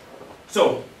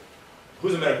 So,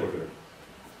 who's a medical recruiter?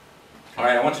 All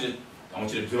right, I want you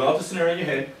to develop the scenario in your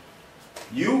head.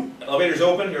 Elevator's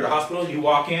open, you're at a hospital, you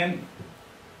walk in,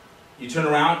 you turn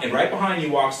around, and right behind you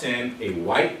walks in a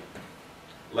white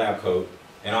lab coat,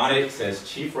 and on it says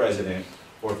Chief Resident,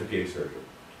 Orthopedic Surgery.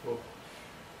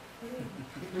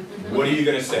 What are you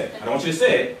going to say? I don't want you to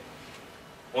say it.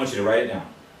 I want you to write it down.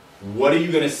 What are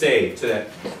you going to say to that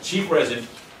Chief Resident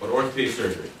of Orthopedic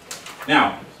Surgery?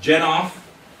 Now, gen off,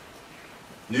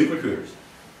 new recruiters.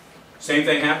 Same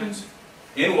thing happens.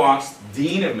 In walks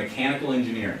Dean of Mechanical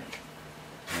Engineering.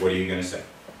 What are you going to say?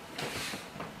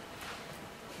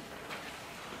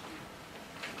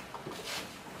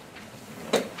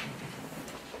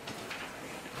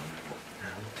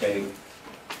 Okay,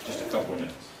 just a couple of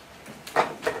minutes.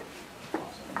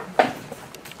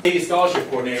 Navy Scholarship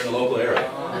Coordinator in the local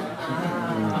area.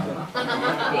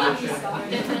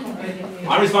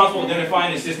 I'm responsible for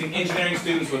identifying and assisting engineering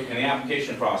students in the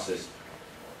application process.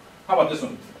 How about this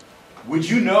one? Would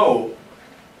you know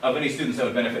of any students that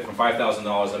would benefit from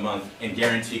 $5,000 a month in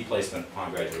guaranteed placement upon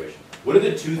graduation? What are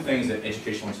the 2 things that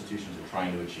educational institutions are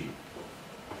trying to achieve?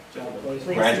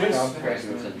 Graduates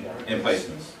and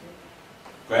placements.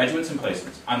 Graduates and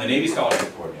placements. I'm the Navy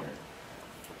Scholarship Coordinator.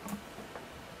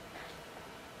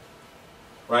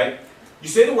 Right? You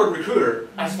say the word recruiter,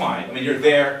 that's fine. I mean, you're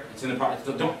there, it's in the process.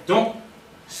 So don't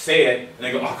say it and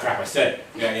then go, oh crap, I said it.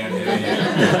 Yeah.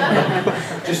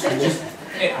 Just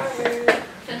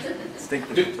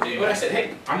what I said,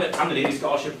 hey, I'm the Navy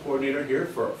Scholarship Coordinator here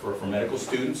for medical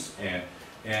students, and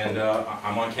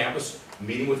I'm on campus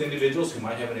meeting with individuals who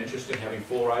might have an interest in having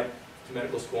full ride to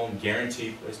medical school and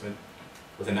guaranteed placement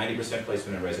with a 90%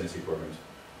 placement in residency programs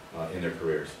in their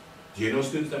careers. Do you know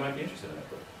students that might be interested in that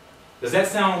program? Does that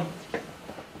sound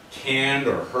canned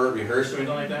or rehearsed or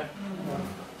anything like that?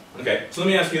 Okay, so let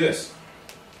me ask you this.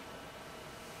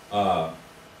 You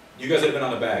guys that have been on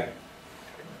the bag.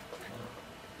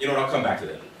 You know what, I'll come back to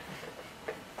that.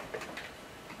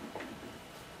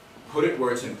 Put it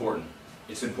where it's important.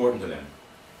 It's important to them.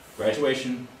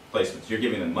 Graduation, placements. You're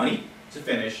giving them money to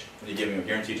finish, and you're giving them a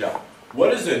guaranteed job. What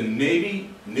does a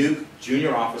Navy nuke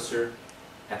junior officer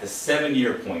at the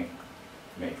 7-year point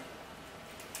make?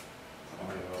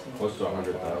 Close to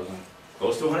 100,000.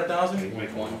 Close to 100,000?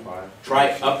 Make 1.5.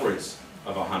 Try upwards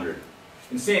of 100.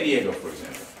 In San Diego, for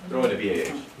example, throw in a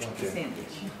BAH. Sandwich.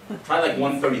 Try like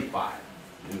 135.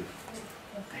 Is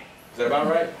that about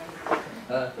right?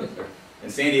 Yes, sir. In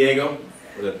San Diego,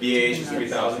 where the BAH is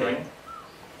 3,000, right?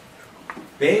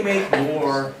 They make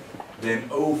more than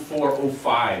 04,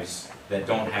 05s that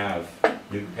don't have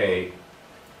nuke pay,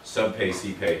 sub pay,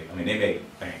 C pay. I mean, they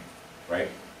make bang, right?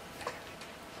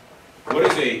 What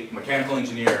is a mechanical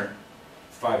engineer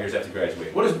 5 years after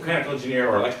graduating? What does a mechanical engineer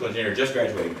or electrical engineer just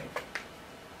graduating make?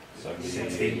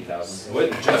 60,000.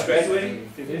 What, just graduating?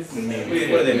 What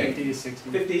do they make? 50 to 60.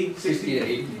 50, 60 to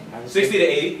 80. 60 to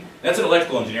 80? That's an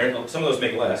electrical engineer. Some of those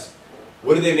make less.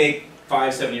 What do they make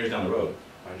 5, 7 years down the road?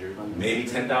 100. Maybe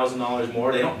 $10,000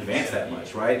 more. They don't advance that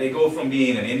much, right? They go from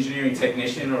being an engineering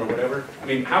technician or whatever. I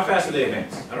mean, how fast do they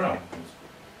advance? I don't know.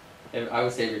 I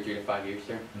would say every 3 to 5 years,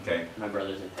 sir. Okay, My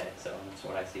brother's in tech, so that's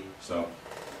what I see. so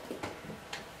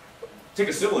take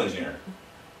a civil engineer.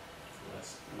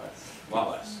 Less. A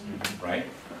lot less, right?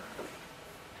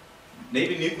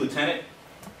 Navy nuke lieutenant,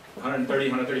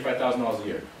 $130,000, $135,000 a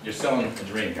year. You're selling a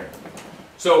dream here.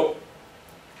 So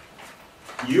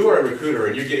you are a recruiter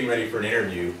and you're getting ready for an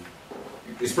interview.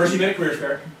 This person you met at Careers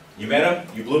Fair. You met him.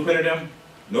 You blueprinted him.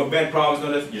 No bad problems.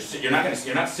 No nothing.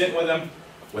 You're not sitting with them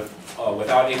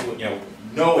without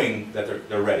knowing that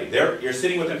they're ready. You're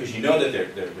sitting with them because you know that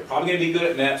they're probably going to be good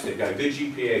at MEPS. They've got a good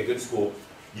GPA, a good school.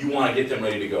 You want to get them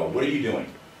ready to go. What are you doing?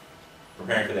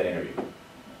 Preparing for that interview.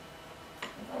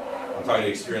 I'm talking to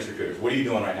experienced recruiters. What are you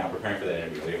doing right now preparing for that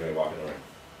interview? Are you ready to walk in the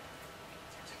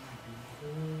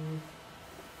room?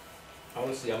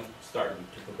 Honestly, I'm starting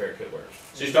to prepare kit work.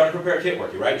 So you're starting to prepare kit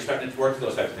work, right? You're starting to work through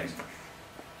those types of things.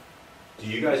 Do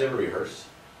you guys ever rehearse?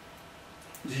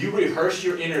 Do you rehearse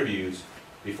your interviews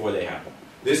before they happen?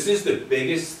 This is the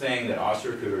biggest thing that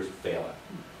officer recruiters fail at.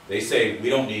 They say, we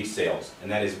don't need sales, and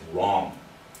that is wrong.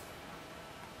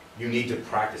 You need to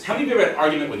practice. How many of you ever had an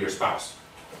argument with your spouse?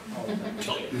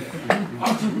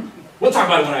 We'll talk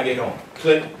about it when I get home.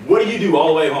 Clint, what do you do all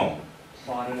the way home?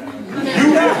 Plot it out.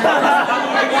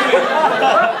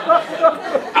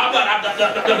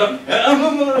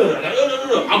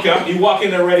 Okay, you walk in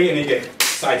there ready and you get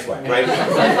sideswiped, right?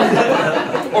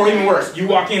 Or even worse, you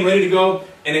walk in ready to go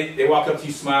and they walk up to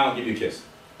you, smile, and give you a kiss.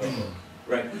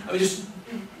 Right? I mean,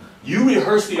 you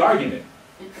rehearse the argument.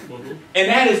 And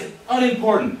that is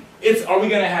unimportant. It's, are we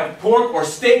going to have pork or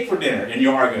steak for dinner in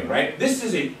your argument, right? This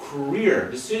is a career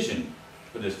decision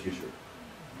for this future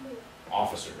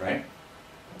officer, right?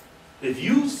 If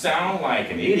you sound like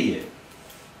an idiot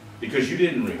because you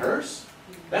didn't rehearse,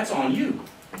 that's on you.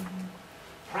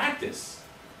 Practice.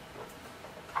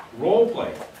 Role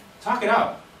play. Talk it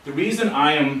out. The reason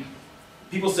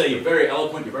people say you're very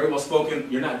eloquent, you're very well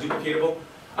spoken, you're not duplicatable.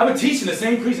 I've been teaching the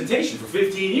same presentation for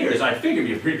 15 years. I figured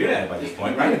you're pretty good at it by this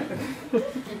point, right?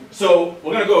 So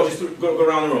we're going to go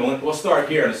around the room. We'll start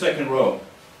here in the second row.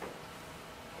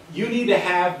 You need to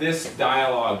have this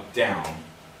dialogue down,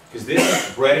 because this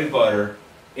is bread and butter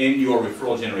in your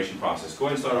referral generation process. Go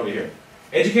ahead and start over here.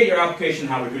 Educate your application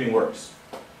how recruiting works.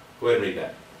 Go ahead and read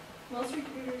that. Most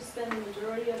recruiters spend the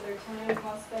majority of their time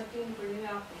prospecting for new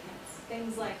applicants.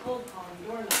 Things like cold calling,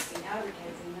 door knocking,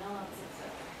 advertising, mail-outs,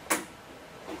 etc.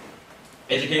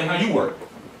 Educate on how you work.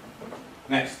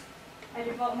 Next. I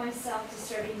devote myself to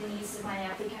serving the needs of my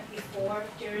applicant before,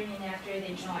 during, and after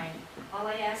they join. All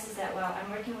I ask is that while I'm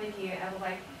working with you, I would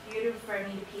like you to refer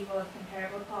me to people of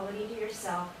comparable quality to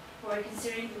yourself who are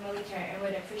considering the military and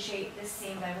would appreciate this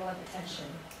same level of attention.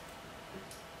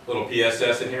 Little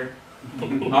PSS in here.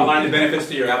 Outline the benefits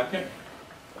to your applicant.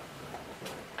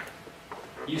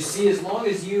 You see, as long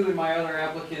as you and my other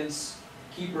applicants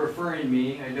keep referring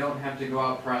me, I don't have to go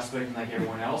out prospecting like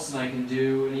everyone else, and I can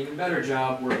do an even better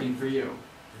job working for you.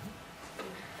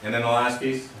 And then the last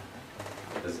piece.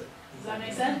 Does that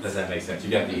make sense? Does that make sense?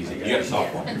 You got the easy, you got the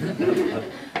soft one.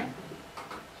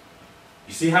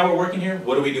 You see how we're working here?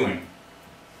 What are we doing?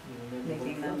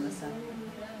 Making them the same.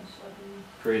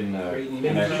 Creating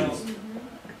connections.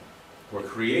 We're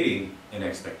creating an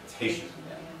expectation.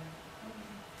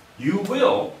 You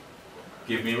will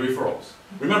give me referrals.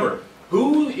 Remember,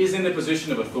 who is in the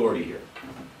position of authority here?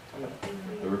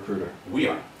 The recruiter. We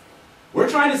are. We're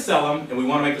trying to sell them, and we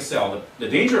want to make the sell. The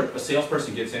danger a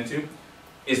salesperson gets into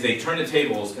is they turn the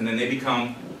tables, and then they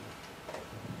become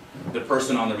the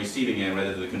person on the receiving end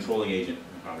rather than the controlling agent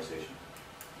in the conversation.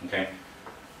 Okay?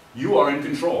 You are in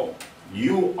control.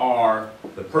 You are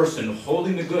the person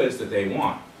holding the goods that they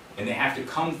want, and they have to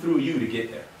come through you to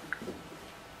get there.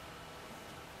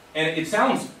 And it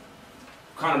sounds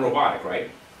kind of robotic, right?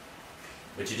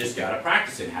 But you just got to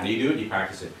practice it. How do you do it? You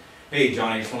practice it. Hey,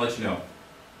 Johnny, I just want to let you know,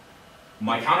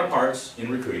 my counterparts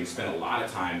in recruiting spend a lot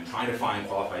of time trying to find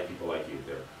qualified people like you.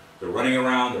 They're running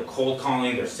around, they're cold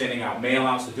calling, they're sending out mail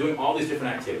outs, they're doing all these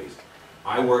different activities.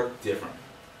 I work different.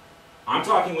 I'm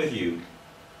talking with you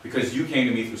because you came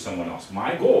to me through someone else.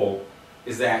 My goal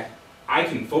is that I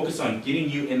can focus on getting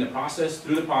you in the process,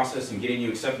 through the process, and getting you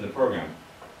accepted in the program.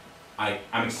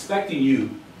 I'm expecting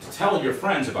you to tell your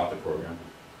friends about the program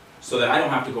so that I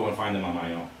don't have to go and find them on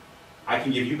my own. I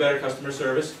can give you better customer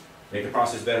service, make the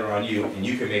process better on you, and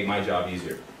you can make my job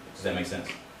easier. Does that make sense?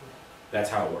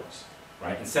 That's how it works,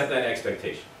 right? And set that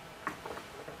expectation.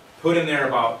 Put in there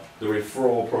about the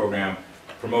referral program,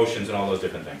 promotions, and all those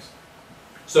different things.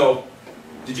 So,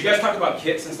 did you guys talk about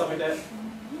kits and stuff like that?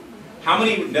 How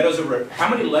many letters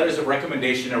of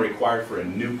recommendation are required for a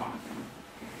new POC?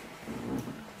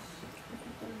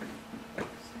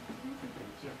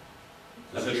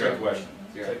 That's a trick question.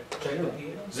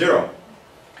 Zero.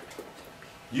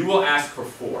 You will ask for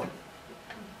 4.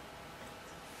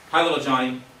 Hi, little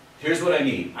Johnny. Here's what I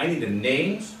need. I need the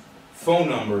names, phone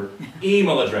number,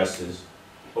 email addresses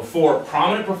of 4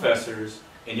 prominent professors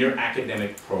in your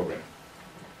academic program.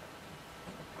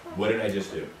 What did I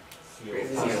just do?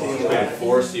 I had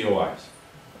 4 COIs.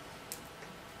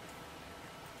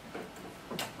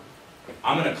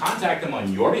 I'm going to contact them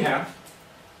on your behalf.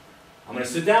 I'm going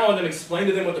to sit down with them, explain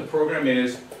to them what the program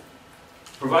is,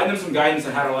 provide them some guidance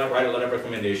on how to write a letter of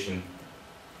recommendation,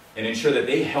 and ensure that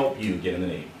they help you get in the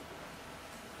Navy.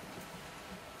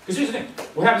 Because here's the thing,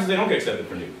 what happens if they don't get accepted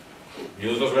for Navy? You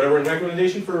lose those letter of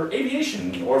recommendation for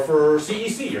aviation, or for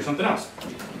CEC, or something else.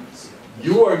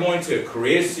 You are going to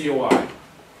create a COI.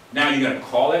 Now you're going to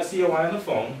call that COI on the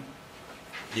phone,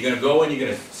 you're going to go and you're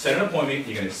going to set an appointment,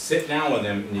 you're going to sit down with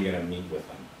them, and you're going to meet with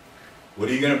them. What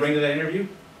are you going to bring to that interview?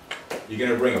 You're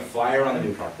going to bring a flyer on the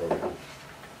new POC program.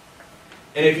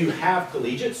 And if you have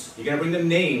collegiates, you're going to bring the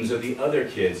names of the other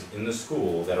kids in the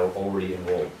school that are already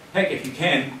enrolled. Heck, if you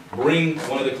can, bring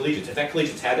one of the collegiates. If that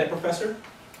collegiate's had that professor,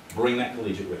 bring that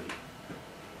collegiate with you.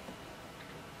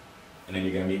 And then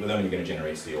you're going to meet with them and you're going to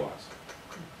generate COIs.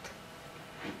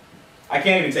 I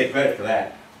can't even take credit for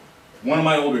that. One of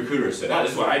my old recruiters said,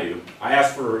 this is what I do. I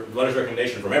ask for letters of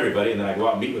recommendation from everybody, and then I go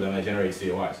out and meet with them and I generate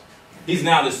COIs. He's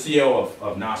now the CEO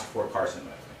of NOSC Fort Carson,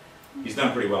 by the way. He's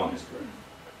done pretty well in his career.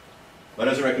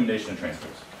 Letters of recommendation and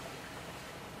transfers.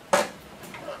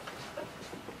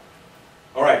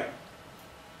 All right.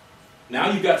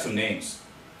 Now you've got some names.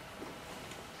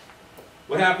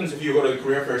 What happens if you go to the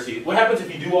career fair season? What happens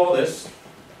if you do all this?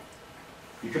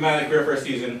 You come out of the career fair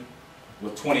season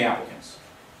with 20 applicants,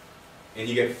 and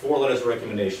you get 4 letters of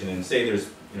recommendation, and say there's,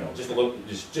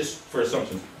 just for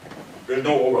assumptions, there's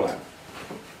no overlap.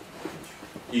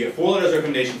 You get 4 letters of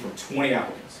recommendation from 20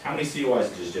 applicants. How many COIs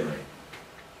did you just generate?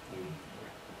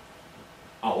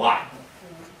 A lot.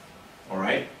 All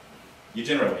right? You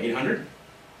generate what, 800?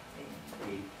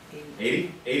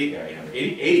 80? 80? Yeah, 800.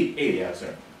 80, yeah,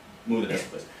 sorry. Move the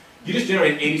decimal place. You just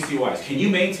generate 80 COIs. Can you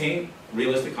maintain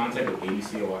realistic contact with 80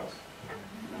 COIs?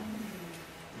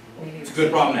 It's a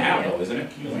good problem to have, though, isn't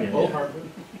it?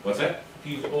 What's that?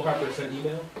 You use Old Harper send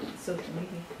email?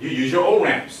 You use your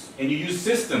ORAMs, and you use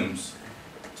systems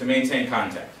to maintain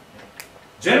contact.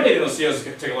 Generally, those COIs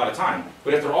take a lot of time,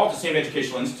 but if they're all at the same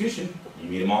educational institution, you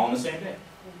meet them all on the same day,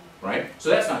 right? So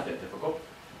that's not that difficult.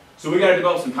 So we got to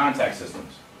develop some contact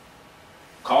systems.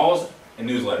 Calls and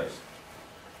newsletters.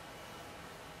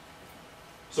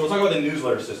 So we'll talk about the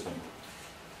newsletter system.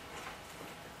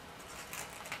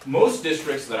 Most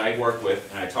districts that I work with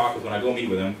and I talk with when I go meet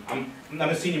with them, I'm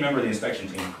a senior member of the inspection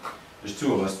team. There's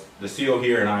 2 of us. The CO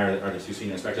here and I are the 2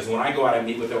 senior inspectors. When I go out, I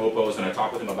meet with their OPOs and I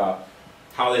talk with them about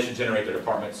how they should generate their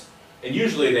departments. And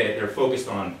usually they're focused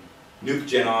on nuke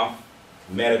gen off,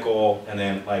 medical, and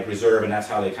then like reserve, and that's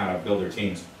how they kind of build their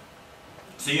teams.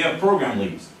 So you have program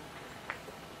leads.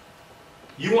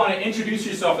 You want to introduce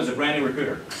yourself as a brand new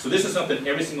recruiter. So this is something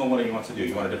every single one of you wants to do.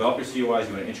 You want to develop your COIs,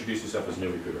 you want to introduce yourself as a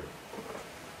new recruiter.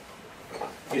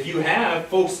 If you have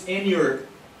folks in your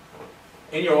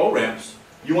ORAMs,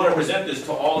 you want to present this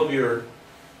to all of your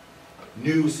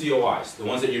new COIs, the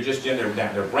ones that you're just,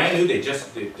 they're brand new, they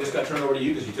just got turned over to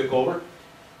you because you took over.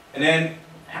 And then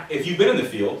if you've been in the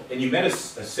field and you met a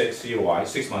COI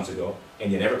 6 months ago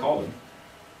and you never called them,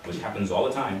 which happens all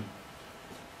the time,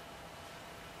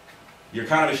 you're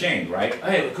kind of ashamed, right?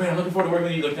 Hey, great, I'm looking forward to working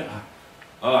with you. Look at,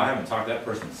 oh, I haven't talked to that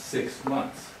person in 6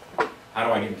 months. How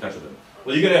do I get in touch with them?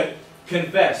 Well, you're going to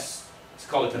confess. It's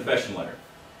called a confession letter.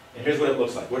 And here's what it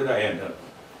looks like. Where did I end up?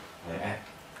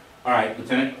 All right,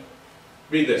 Lieutenant,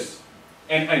 read this.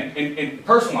 And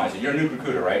personalize it. You're a new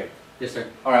recruiter, right? Yes, sir.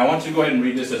 All right, I want you to go ahead and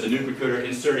read this as a new recruiter,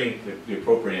 inserting the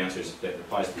appropriate answers that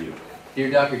applies to you. Dear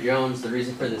Dr. Jones, the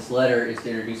reason for this letter is to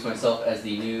introduce myself as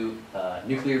the new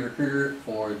nuclear recruiter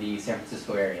for the San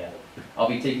Francisco area. I'll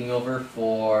be taking over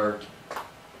for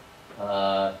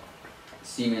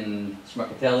Seaman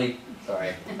Schmuckatelli,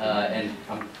 sorry, and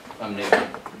I'm new.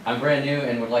 I'm brand new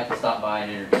and would like to stop by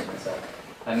and introduce myself.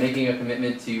 I'm making a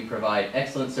commitment to provide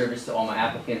excellent service to all my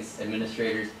applicants,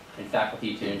 administrators, and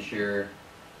faculty to ensure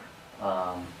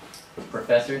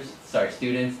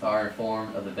students are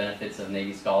informed of the benefits of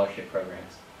Navy scholarship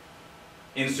programs.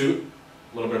 In suit,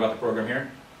 a little bit about the program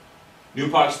here.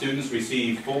 NUPOC students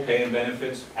receive full pay and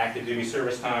benefits, active duty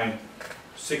service time,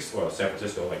 San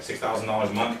Francisco, like $6,000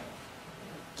 a month.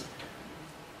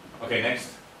 Okay,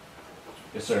 next.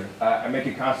 Yes, sir. I make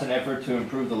a constant effort to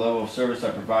improve the level of service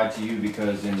I provide to you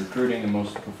because in recruiting, the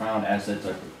most profound assets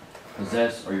I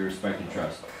possess are your respect and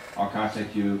trust. I'll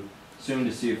contact you soon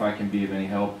to see if I can be of any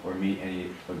help or meet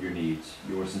any of your needs.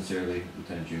 Yours sincerely,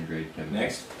 Lieutenant Junior Grade Kevin.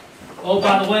 Next. Oh,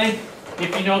 by the way,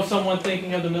 if you know someone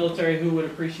thinking of the military who would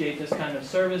appreciate this kind of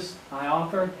service I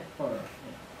offer,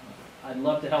 I'd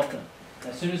love to help them.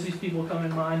 As soon as these people come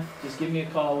in mind, just give me a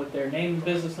call with their name and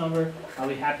business number. I'll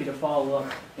be happy to follow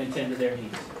up and tend to their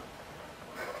needs.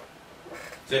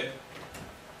 That's it.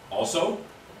 Also,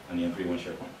 on the M31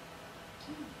 SharePoint,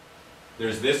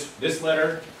 there's this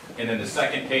letter, and then the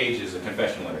second page is a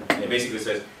confession letter. And it basically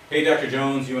says, hey, Dr.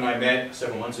 Jones, you and I met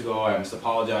several months ago. I must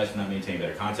apologize for not maintaining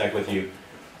better contact with you.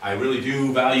 I really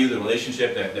do value the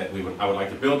relationship that I would like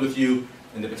to build with you,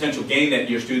 and the potential gain that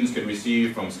your students could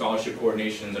receive from scholarship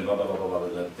coordinations and blah, blah, blah, blah,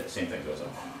 blah, that same thing goes on,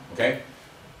 okay?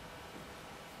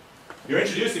 You're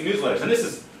introducing newsletters, and this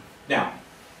is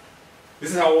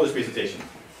how old this presentation is.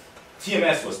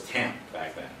 TMS was TAMP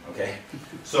back then, okay?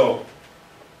 So,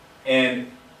 and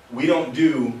we don't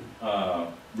do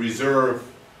reserve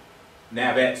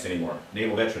NAVETs anymore,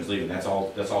 Naval Veterans Leaving, that's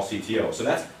all CTO. So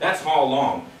that's how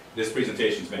long this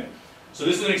presentation's been. So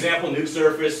this is an example, nuke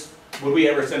surface. Would we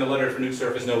ever send a letter for nuke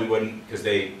surface? No, we wouldn't, because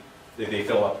they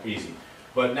fill up easy.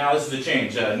 But now this is a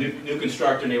change. Nuke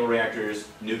instructor, naval reactors,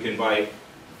 nuke invite,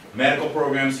 medical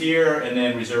programs here, and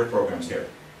then reserve programs here.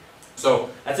 So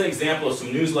that's an example of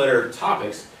some newsletter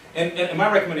topics. And my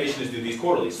recommendation is do these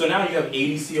quarterly. So now you have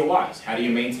 80 COIs. How do you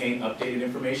maintain updated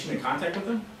information and contact with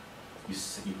them? You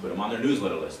put them on their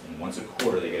newsletter list, and once a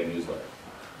quarter they get a newsletter.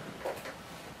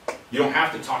 You don't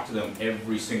have to talk to them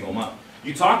every single month.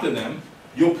 You talk to them.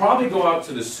 You'll probably go out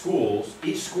to the schools,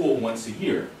 each school once a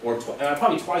year, or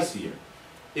probably twice a year.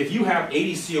 If you have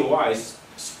 80 COIs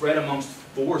spread amongst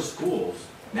 4 schools,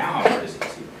 now how hard is it to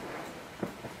see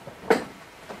them?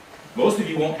 Most of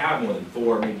you won't have more than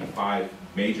 4, maybe 5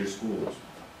 major schools.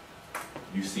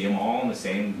 You see them all in the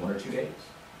same 1 or 2 days.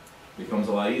 It becomes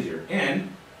a lot easier. And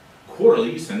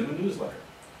quarterly, you send them a newsletter.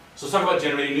 So let's talk about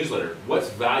generating a newsletter. What's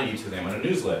value to them in a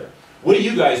newsletter? What do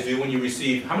you guys do when you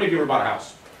receive, how many of you ever bought a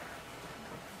house?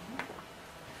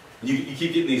 You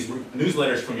keep getting these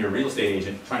newsletters from your real estate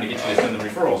agent trying to get you to send them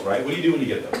referrals, right? What do you do when you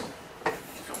get those?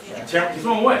 You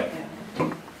throw them away.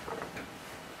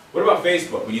 What about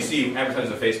Facebook? When you see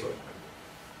advertisements on Facebook,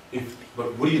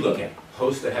 but what do you look at?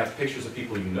 Posts that have pictures of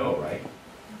people you know, right?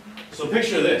 So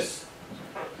picture this.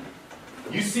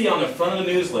 You see on the front of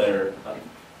the newsletter,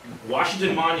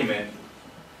 Washington Monument,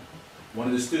 one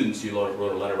of the students you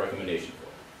wrote a letter of recommendation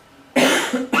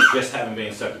for. Just haven't been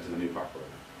accepted to the new park program.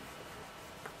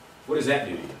 What does that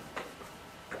do to you?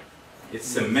 It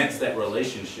cements that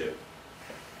relationship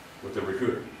with the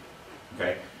recruiter,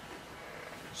 okay?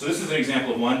 So this is an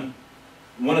example of one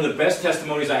of the best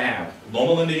testimonies I have.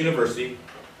 Loma Linda University,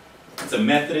 it's a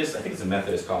Methodist, I think it's a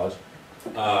Methodist college,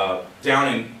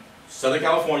 down in Southern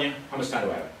California. How much time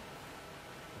do I have? You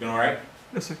doing all right?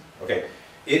 Yes, sir. Okay.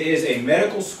 It is a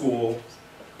medical school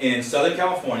in Southern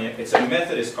California. It's a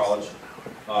Methodist college.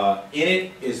 In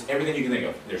it is everything you can think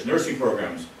of. There's nursing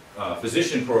programs,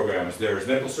 physician programs, there's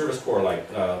medical service corps like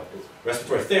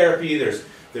respiratory therapy, there's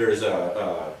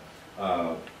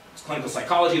clinical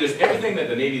psychology, there's everything that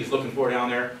the Navy is looking for down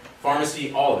there,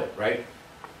 pharmacy, all of it, right?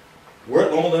 We're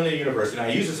at Loma Linda University, and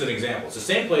I use this as an example. It's the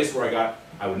same place where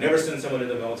I would never send someone to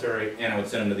the military, and I would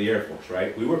send them to the Air Force,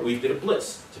 right? We did a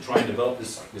blitz to try and develop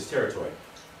this territory.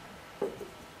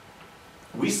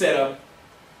 We set up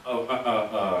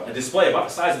a display about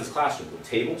the size of this classroom with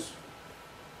tables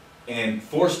and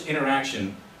forced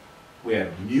interaction. We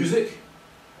had music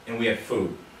and we had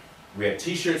food. We had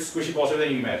t-shirts, squishy balls,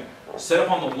 everything you can imagine. Set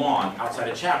up on the lawn outside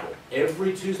of chapel.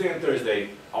 Every Tuesday and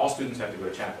Thursday, all students have to go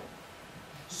to chapel.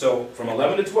 So from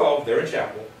 11 to 12, they're in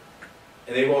chapel,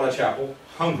 and they roll out of chapel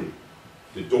hungry.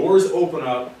 The doors open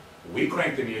up, we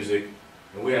crank the music,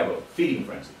 and we have a feeding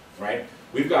frenzy, right?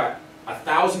 We've got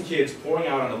 1,000 kids pouring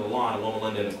out onto the lawn at Loma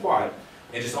Linda and Quad,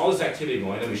 and just all this activity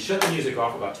going, and we shut the music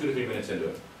off about 2 to 3 minutes into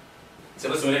it. So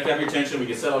listen, we have to have your attention, we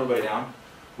can settle everybody down.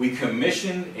 We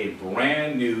commissioned a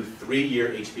brand new 3-year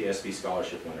HPSB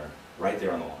scholarship winner right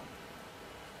there on the lawn.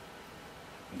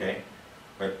 Okay?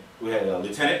 But we had a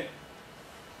Lieutenant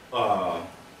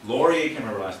Lori, I can't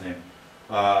remember her last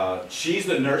name. She's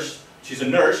the nurse. She's a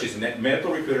nurse. She's a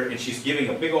medical recruiter, and she's giving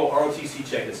a big old ROTC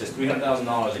check that says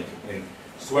 $300,000 and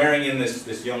swearing in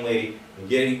this young lady and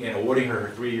getting and awarding her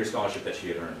her 3-year scholarship that she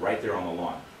had earned right there on the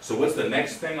lawn. So what's the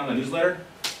next thing on the newsletter?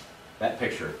 That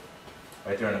picture,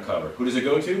 right there on the cover. Who does it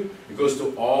go to? It goes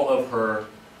to all of her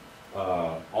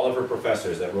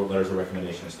professors that wrote letters of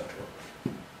recommendation and stuff.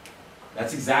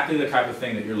 That's exactly the type of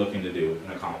thing that you're looking to do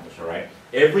and accomplish, all right?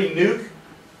 Every nuke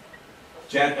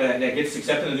that gets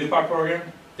accepted in the NUPOC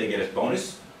program, they get a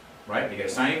bonus, right? They get a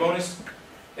signing bonus.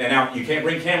 And now, you can't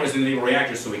bring cameras into the naval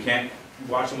reactors, so we can't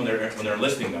watch them when they're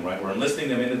enlisting them, right? We're enlisting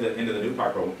them into the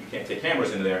NUPOC program. You can't take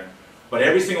cameras into there. But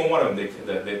every single one of them,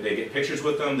 they get pictures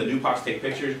with them. The NUPOCs take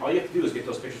pictures. All you have to do is get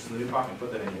those pictures from the NUPOC and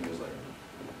put that in your newsletter.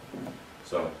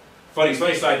 So, funny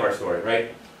sidebar story,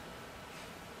 right?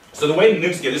 So the way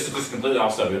nukes get, this is just completely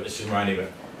off subject, it's just reminding me.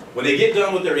 When they get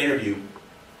done with their interview,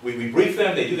 we brief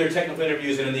them, they do their technical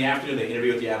interviews, and in the afternoon they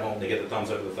interview with the admiral, and they get the thumbs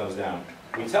up or the thumbs down.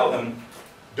 We tell them,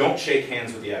 don't shake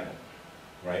hands with the admiral,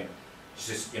 right? It's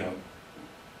just, you know,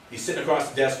 he's sitting across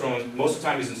the desk from him. Most of the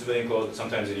time he's in civilian clothes, but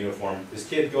sometimes in uniform. This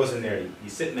kid goes in there,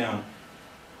 he's sitting down,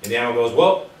 and the admiral goes,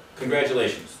 well,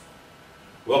 congratulations.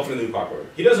 Welcome to the NUPOC program.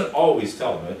 He doesn't always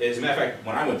tell them. As a matter of fact,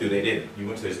 when I went through, they didn't. You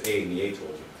went to his aide, and the aide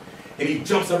told you. And he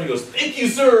jumps up and he goes, thank you,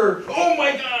 sir! Oh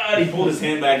my God! He pulled his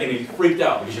hand back and he freaked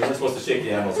out because you're not supposed to shake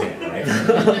the admiral's hand,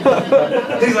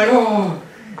 right? He's like, oh!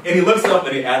 And he looks up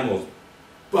and the admiral's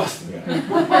busting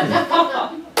him.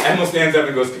 Admiral stands up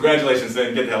and goes, congratulations,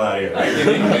 then get the hell out of here, right?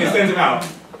 And he sends him out.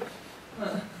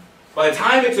 By the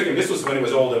time it took him, this was when he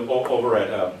was over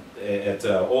at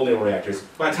Old Naval Reactors,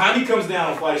 by the time he comes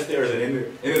down a flight of stairs and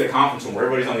into the conference room where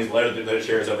everybody's on these leather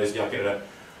chairs up, they're yucking it up,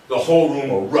 the whole room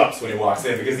erupts when he walks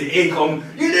in because the aide called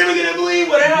him, you're never going to believe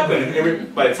what happened.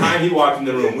 And by the time he walked in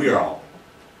the room, we were all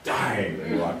dying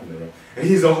when he walked in the room. And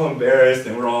he's all embarrassed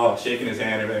and we're all shaking his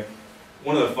hand and everything.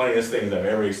 One of the funniest things I've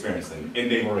ever experienced in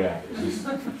naval reactors.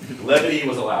 Levity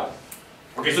was allowed.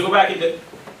 Okay, so go back and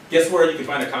guess where you can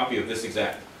find a copy of this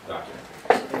exact document?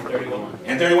 N31.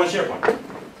 N31 SharePoint.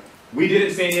 We did it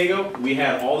in San Diego. We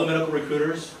had all the medical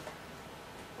recruiters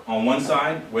on one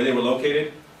side where they were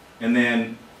located, and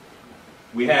then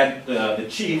we had the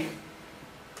chief,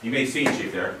 you may have seen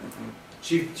Chief there,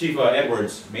 Chief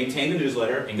Edwards maintained the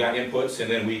newsletter and got inputs, and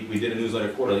then we did a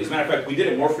newsletter quarterly. As a matter of fact, we did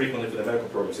it more frequently for the medical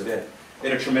program, so they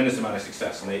had a tremendous amount of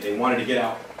success, and they wanted to get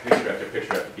out picture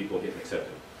after people getting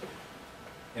accepted.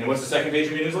 And what's the second page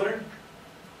of your newsletter?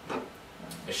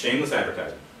 A shameless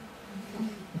advertisement.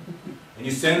 And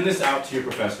you send this out to your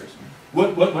professors.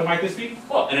 What might this be?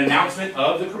 Well, an announcement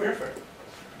of the career fair.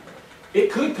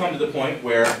 It could come to the point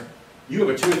where you have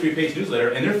a 2 or 3 page newsletter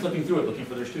and they're flipping through it looking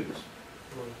for their students.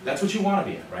 That's what you want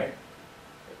to be in, right?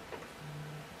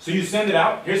 So you send it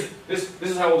out. This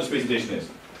is how old this presentation is.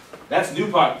 That's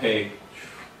NUPOC pay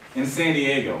in San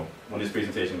Diego when this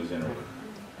presentation was generated.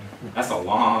 That's a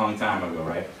long time ago,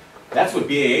 right? That's what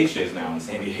BAH is now in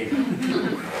San Diego.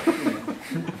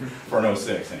 For an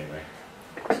 06 anyway.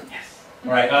 Yes.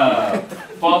 All right,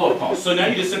 follow-up calls. So now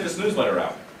you just sent this newsletter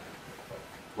out.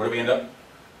 Where do we end up?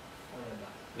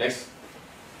 Next.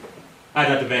 Hi,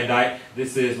 Dr. Van Dyke.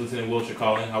 This is Lieutenant Wiltshire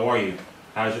calling. How are you?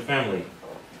 How's your family?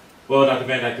 Well, Dr.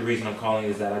 Van Dyke, the reason I'm calling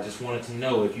is that I just wanted to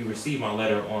know if you received my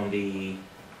letter on the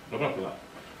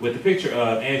with the picture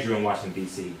of Andrew in Washington,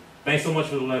 D.C. Thanks so much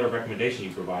for the letter of recommendation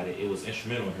you provided. It was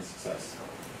instrumental in his success.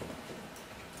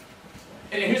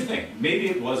 And here's the thing. Maybe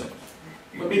it wasn't.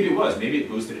 But maybe it was. Maybe it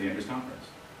boosted Andrew's confidence.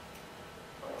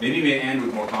 Maybe it made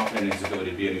Andrew more confident in his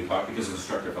ability to be a NUPOC because his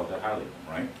instructor felt that highly of him,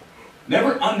 right?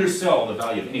 Never undersell the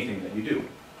value of anything that you do.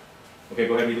 Okay,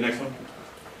 go ahead and read the next one.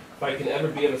 If I can ever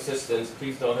be of assistance,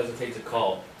 please don't hesitate to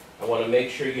call. I want to make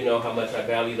sure you know how much I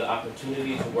value the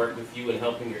opportunity to work with you in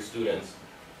helping your students.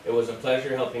 It was a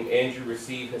pleasure helping Andrew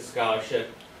receive his scholarship,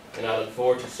 and I look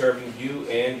forward to serving you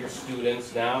and your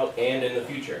students now and in the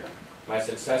future. My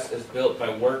success is built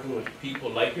by working with people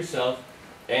like yourself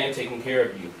and taking care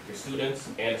of you, your students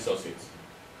and associates.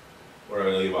 Where do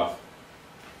I leave off?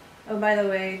 Oh, by the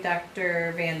way,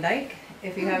 Dr. Van Dyke,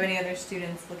 if you have any other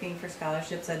students looking for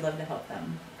scholarships, I'd love to help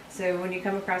them. So when you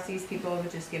come across these people,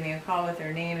 just give me a call with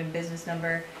their name and business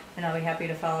number, and I'll be happy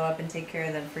to follow up and take care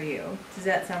of them for you. Does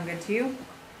that sound good to you?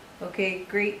 Okay,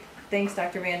 great. Thanks,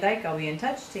 Dr. Van Dyke. I'll be in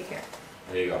touch. Take care.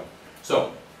 There you go.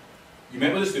 So, you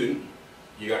met with a student,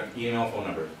 you got an email, phone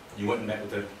number, you went and met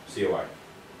with the COI,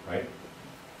 right?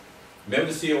 Met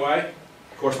with the COI,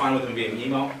 corresponded with them via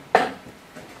email, a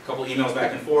couple emails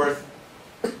back and forth,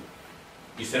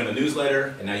 you sent them a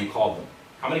newsletter, and now you called them.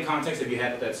 How many contacts have you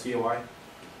had with that COI?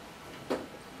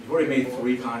 You've already made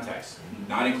 3 contacts,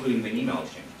 not including the email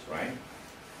exchanges, right?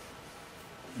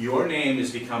 Your name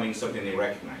is becoming something they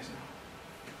recognize now.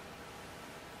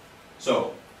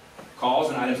 So, calls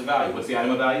and items of value. What's the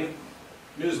item of value?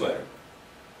 Newsletter.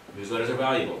 Newsletters are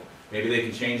valuable. Maybe they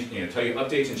can change, tell you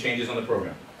updates and changes on the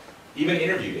program. Even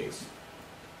interview dates.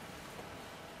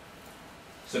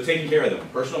 So taking care of them.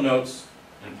 Personal notes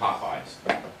and pop-bys.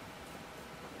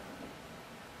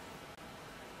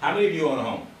 How many of you own a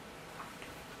home?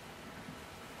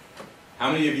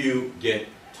 How many of you get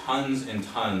tons and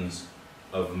tons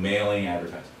of mailing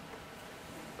advertising?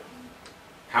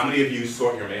 How many of you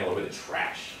sort your mail over the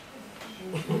trash?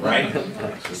 Right?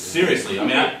 Seriously, I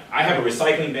mean, I have a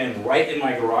recycling bin right in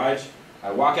my garage.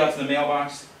 I walk out to the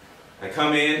mailbox, I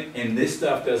come in, and this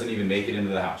stuff doesn't even make it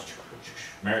into the house.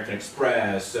 American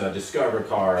Express, Discover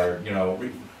Card,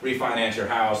 refinance your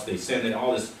house, they send in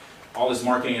all this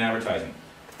marketing and advertising.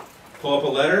 Pull up a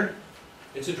letter,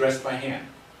 it's addressed by hand.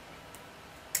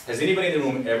 Has anybody in the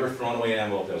room ever thrown away an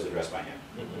envelope that was addressed by hand?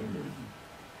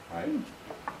 Right?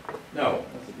 No.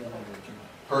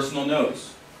 Personal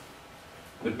notes.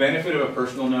 The benefit of a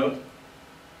personal note,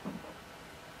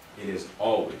 it is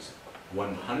always,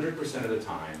 100% of the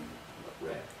time,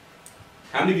 read.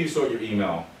 How many of you sort your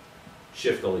email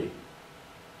shift delete?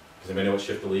 Does anybody know what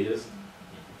shift delete is?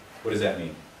 What does that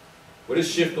mean? What does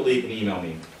shift delete in email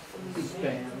mean?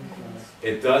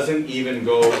 It doesn't even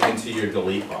go into your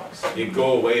delete box. It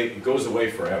goes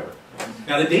away forever.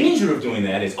 Now the danger of doing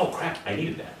that is, oh crap, I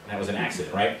needed that. That was an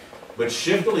accident, right? But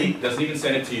shift delete doesn't even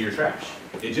send it to your trash.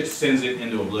 It just sends it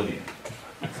into oblivion.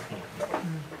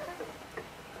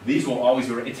 These will always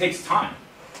be, it takes time.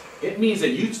 It means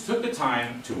that you took the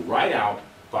time to write out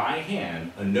by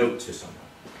hand a note to someone,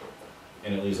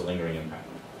 and it leaves a lingering impact.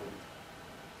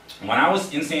 When I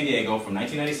was in San Diego from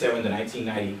 1997 to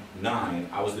 1999,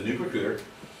 I was the nuke recruiter.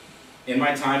 In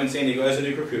my time in San Diego as a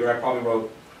nuke recruiter, I probably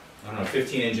wrote,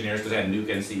 15 engineers because I had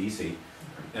nuke and CEC.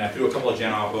 And I threw a couple of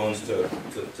gen op bones to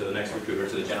the next recruiter,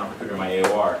 to the gen op recruiter in my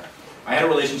AOR. I had a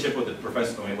relationship with the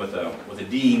professor, with a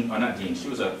dean, not dean, she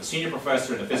was a senior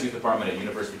professor in the physics department at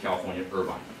University of California,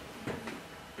 Irvine.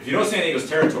 If you know San Diego's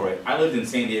territory, I lived in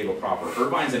San Diego proper.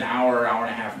 Irvine's an hour and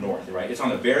a half north, right? It's on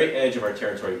the very edge of our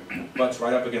territory, butts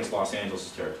right up against Los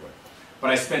Angeles' territory.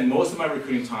 But I spent most of my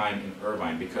recruiting time in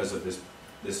Irvine because of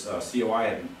this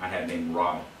COI I had named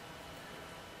Robin.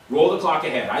 Roll the clock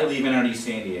ahead. I leave NRD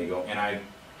San Diego and I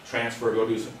transfer,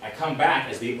 I come back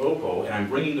as the OPO and I'm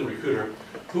bringing the recruiter,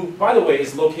 who, by the way,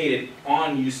 is located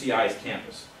on UCI's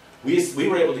campus. We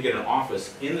were able to get an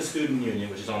office in the student union,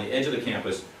 which is on the edge of the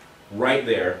campus, right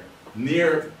there,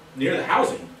 near the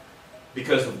housing,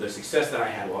 because of the success that I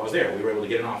had while I was there. We were able to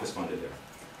get an office funded there.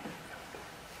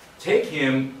 Take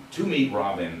him to meet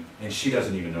Robin, and she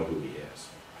doesn't even know who he is.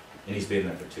 And he's been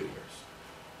there for 2 years.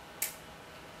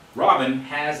 Robin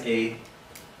has a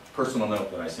personal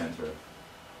note that I sent her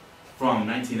from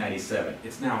 1997.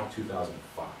 It's now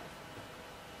 2005.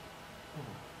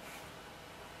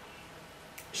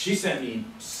 She sent me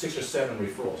 6 or 7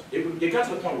 referrals. It got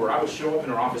to the point where I would show up in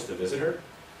her office to visit her,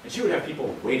 and she would have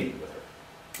people waiting with her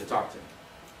to talk to me.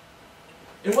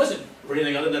 It wasn't for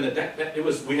anything other than that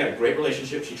we had a great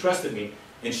relationship. She trusted me,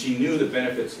 and she knew the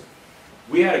benefits.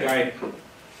 We had a guy,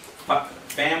 Pac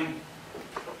Fam,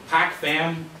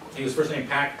 I think his first name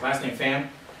Pac, last name Fam,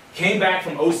 came back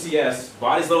from OCS,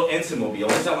 bought his little Ensign-mobile.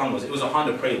 That's how long it was. It was a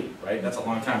Honda Prelude, right? That's a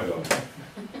long time ago.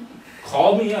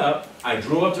 Called me up, I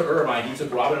drove up to Irvine, he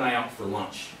took Robin and I out for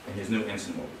lunch in his new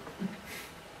Ensign-mobile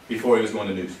before he was going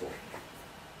to nuke school.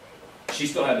 She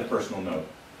still had the personal note,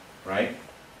 right?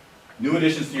 New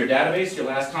additions to your database, your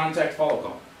last contact, follow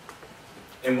call.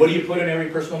 And what do you put in every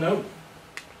personal note?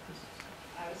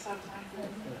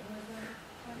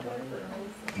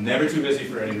 Never too busy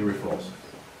for any new referrals.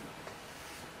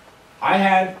 I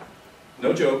had,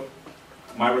 no joke,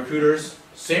 my recruiters,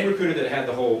 same recruiter that had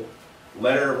the whole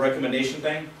letter of recommendation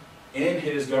thing, in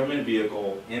his government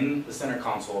vehicle, in the center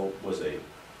console, was a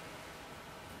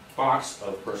box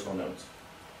of personal notes.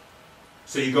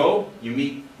 So you go, you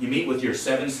meet with your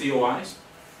 7 COIs,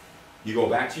 you go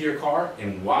back to your car,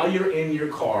 and while you're in your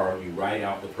car, you write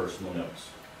out the personal notes.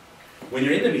 When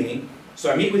you're in the meeting,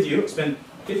 so I meet with you, spend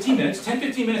 15 minutes, 10,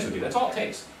 15 minutes with you, that's all it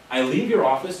takes. I leave your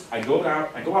office, I go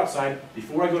outside,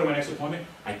 before I go to my next appointment,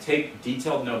 I take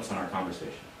detailed notes on our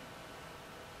conversation.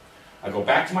 I go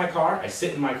back to my car, I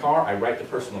sit in my car, I write the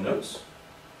personal notes,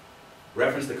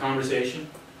 reference the conversation,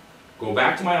 go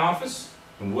back to my office,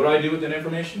 and what do I do with that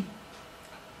information?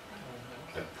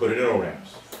 I put it in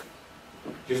ORAMs.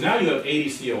 Because now you have 80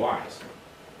 COIs.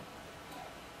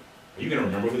 Are you going to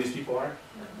remember who these people are?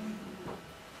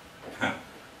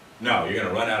 No, you're going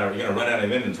to run out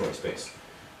of inventory space.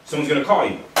 Someone's going to call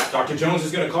you. Dr. Jones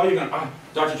is going to call you.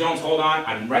 Dr. Jones, hold on.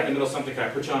 I'm right in the middle of something. Can I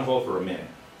put you on hold for a minute?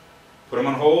 Put them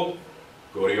on hold.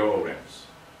 Go to your ORAMs.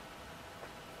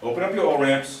 Open up your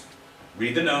ORAMs.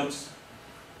 Read the notes.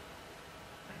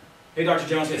 Hey, Dr.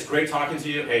 Jones, it's great talking to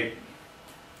you. Hey,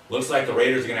 looks like the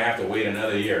Raiders are going to have to wait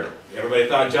another year. Everybody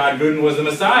thought John Gruden was the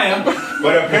Messiah,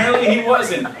 but apparently he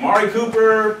wasn't. Amari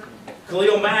Cooper,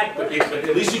 Khalil Mack, but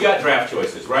at least you got draft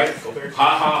choices, right? Ha,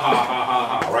 ha, ha, ha,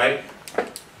 ha, ha, right?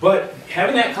 But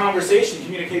having that conversation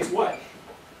communicates what?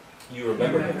 You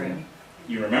remember them.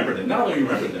 You remember them. Not only you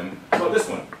remember them, how about this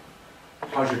one?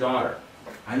 How's your daughter?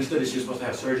 I understood that she was supposed to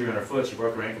have surgery on her foot. She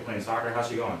broke her ankle playing soccer. How's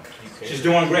she going? Okay. She's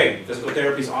doing great. Physical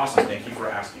therapy's awesome. Thank you for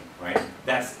asking, right?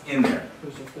 That's in there.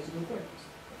 Who's your physical therapist?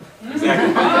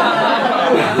 Exactly.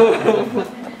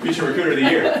 Future Recruiter of the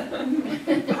Year.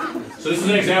 So this is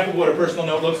an example of what a personal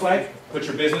note looks like. Put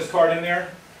your business card in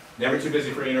there. Never too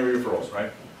busy for interview referrals,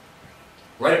 right?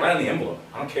 Write it right on the envelope.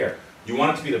 I don't care. You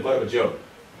want it to be the butt of a joke.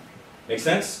 Make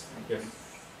sense? Yes.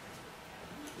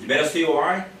 You met a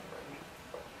COI.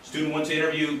 Student went to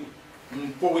interview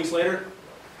 4 weeks later,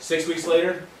 6 weeks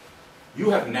later.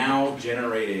 You have now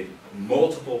generated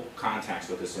multiple contacts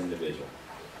with this individual.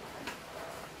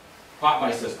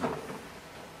 Pop-by system.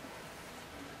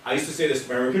 I used to say this,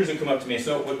 my recruiters would come up to me,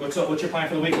 so what's up, what's your plan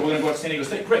for the week? We're going to go out to San Diego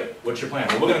State. Great. What's your plan?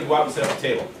 Well, we're going to go out and set up a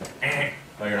table.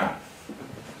 No, you're not.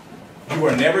 You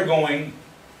are never going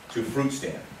to fruit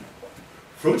stand.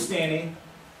 Fruit standing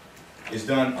is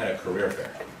done at a career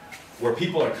fair, where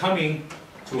people are coming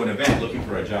to an event looking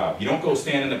for a job. You don't go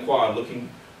stand in the quad looking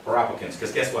for applicants,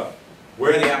 because guess what?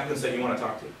 Where are the applicants that you want to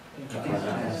talk to?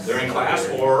 They're in class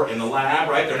or in the lab,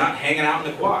 right? They're not hanging out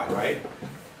in the quad, right?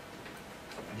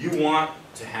 You want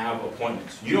to have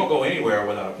appointments. You don't go anywhere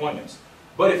without appointments.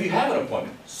 But if you have an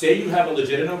appointment, say you have a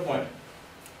legitimate appointment,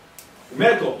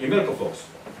 your medical folks,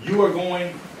 you are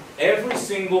going, every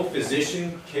single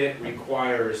physician kit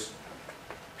requires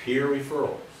peer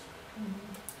referrals.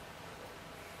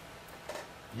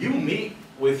 You meet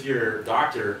with your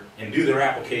doctor and do their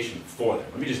application for them.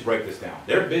 Let me just break this down.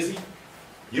 They're busy.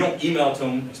 You don't email to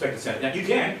them, expect to send it. Now you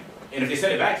can, and if they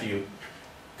send it back to you,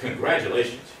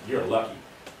 congratulations, you're lucky.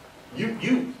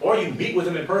 Or you meet with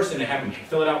them in person and have them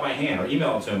fill it out by hand or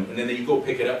email it to them, and then you go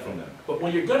pick it up from them. But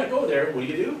when you're gonna go there, what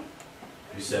do?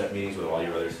 You set up meetings with all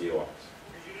your other COIs.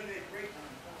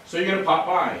 So you're gonna pop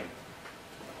by.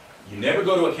 You never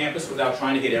go to a campus without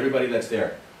trying to get everybody that's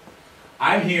there.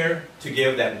 I'm here to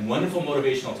give that wonderful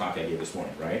motivational talk I gave this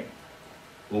morning, right?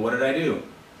 Well, what did I do?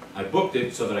 I booked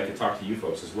it so that I could talk to you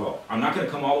folks as well. I'm not going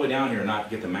to come all the way down here and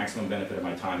not get the maximum benefit of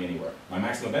my time anywhere. My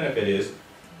maximum benefit is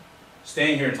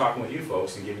staying here and talking with you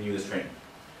folks and giving you this training.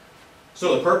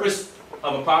 So the purpose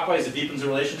of a Popeye is to deepen the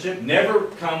relationship. Never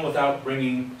come without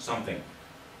bringing something.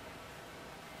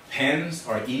 Pens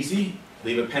are easy.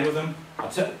 Leave a pen with them. I'll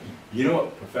tell you, you know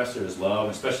what professors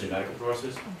love, especially medical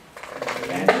professors?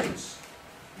 Lanyards.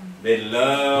 They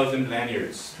love them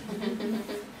lanyards.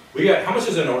 We got, how much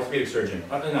is an orthopedic surgeon?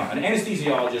 No, an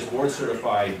anesthesiologist, board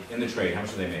certified in the trade. How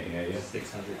much are they making? Any idea?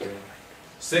 $600,000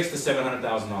 to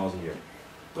 $700,000 a year.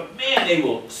 But man, they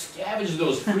will scavenge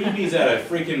those freebies at a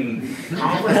freaking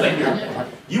conference. Like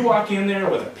you walk in there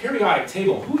with a periodic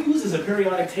table. Who uses a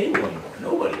periodic table anymore?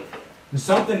 Nobody.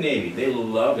 Something Navy. They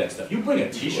love that stuff. You bring a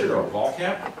T-shirt or a ball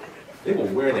cap, they will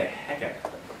wear the heck out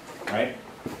of it, right?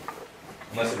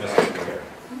 Unless it messes with your hair.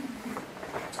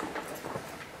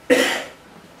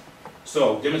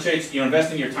 So, demonstrates you're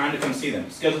investing your time to come see them.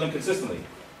 Schedule them consistently.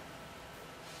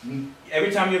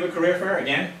 Every time you have a career fair,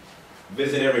 again,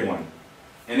 visit everyone.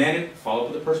 And then follow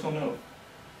up with a personal note.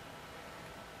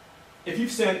 If you've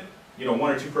sent, 1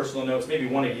 or 2 personal notes, maybe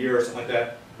 1 a year or something like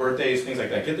that, birthdays, things like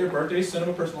that, get their birthdays, send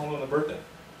them a personal note on their birthday.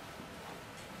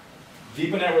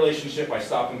 Deepen that relationship by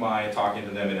stopping by and talking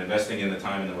to them and investing in the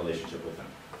time in the relationship with them.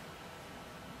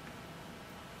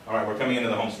 All right, we're coming into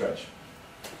the home stretch.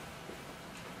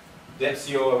 Debt,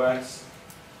 CO events,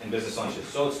 and business lunches.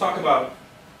 So let's talk about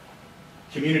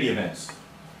Community events.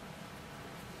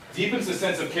 Deepens the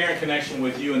sense of care and connection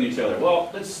with you and each other. Well,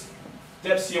 let's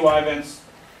step COI events,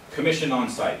 commission on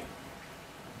site.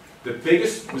 The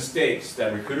biggest mistakes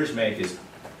that recruiters make is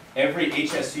every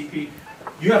HSCP,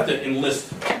 you have to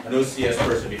enlist an OCS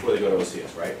person before they go to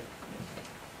OCS, right?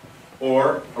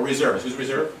 Or a reservist. Who's a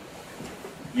reserve?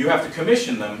 You have to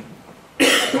commission them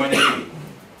to join the Navy.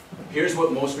 Here's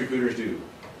what most recruiters do.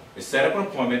 They set up an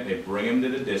appointment, they bring them to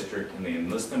the district, and they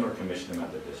enlist them or commission them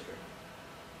at the district.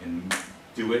 And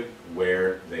do it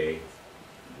where they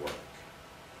work.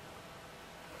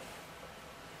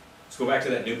 Let's go back to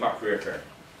that new pop career fair.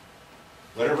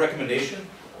 Letter of recommendation,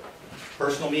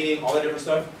 personal meeting, all that different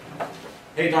stuff.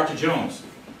 Hey, Dr. Jones,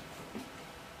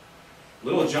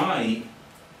 little Johnny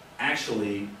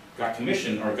actually got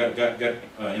commissioned or got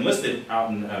enlisted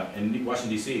out in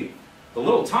Washington D.C. The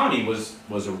little Tommy was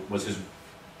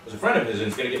a friend of his and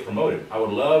is going to get promoted. I would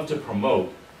love to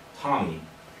promote Tommy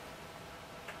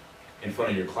in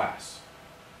front of your class.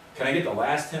 Can I get the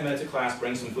last 10 minutes of class,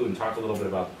 bring some food, and talk a little bit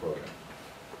about the program?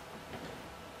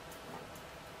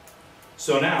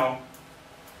 So now,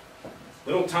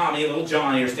 little Tommy and little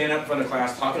Johnny are standing up in front of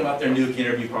class talking about their nuke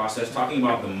interview process, talking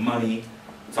about the money,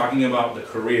 talking about the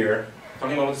career,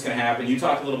 talking about what's going to happen. You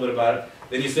talk a little bit about it.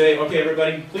 Then you say, okay,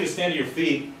 everybody, please stand to your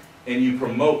feet, and you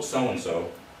promote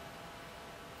so-and-so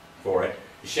for it.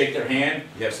 You shake their hand,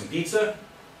 you have some pizza,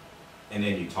 and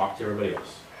then you talk to everybody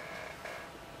else.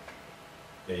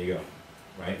 There you go.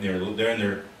 Right? They're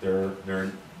in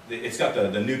their it's got the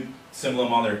nuke symbol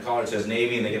on their collar. It says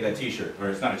Navy, and they get that T-shirt, or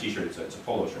it's not a T-shirt. It's a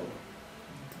polo shirt.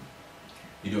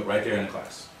 You do it right there in the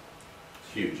class.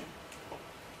 It's huge.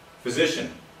 Physician,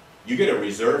 you get a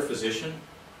reserve physician,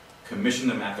 commission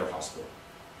them at their hospital.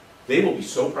 They will be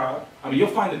so proud. I mean, you'll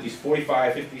find that these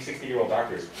 45, 50, 60-year-old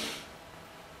doctors,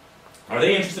 are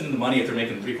they interested in the money if they're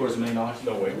making $750,000?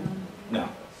 No way. No.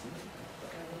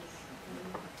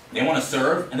 They want to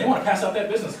serve, and they want to pass out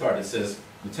that business card that says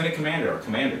Lieutenant Commander or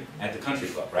Commander at the country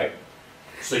club, right?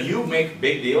 So you make a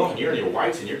big deal, and you're in your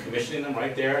whites, and you're commissioning them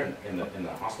right there in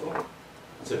the hospital.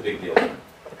 It's a big deal.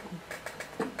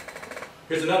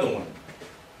 Here's another one.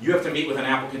 You have to meet with an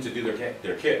applicant to do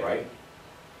their kit, right?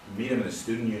 You meet them in the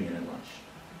student union at lunch.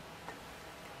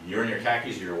 You're in your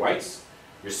khakis, you're your whites.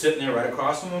 You're sitting there right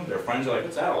across from them. Their friends are like,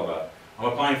 what's that all about? I'm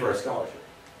applying for a scholarship.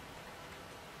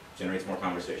 Generates more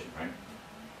conversation, right?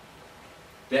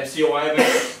 They have COI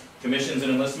events, commissions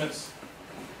and enlistments,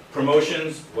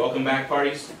 promotions, welcome back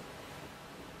parties.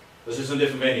 Those are some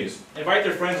different venues. Invite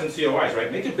their friends and COIs,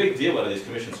 right? Make a big deal out of these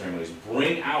commission ceremonies.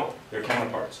 Bring out their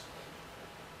counterparts.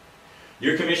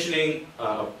 You're commissioning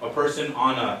a person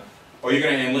on a, or you're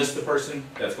going to enlist the person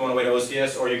that's going away to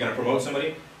OCS, or you're going to promote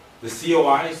somebody. The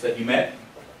COIs that you met,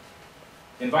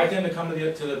 invite them to come to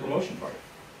the promotion party.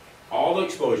 All the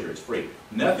exposure, it's free.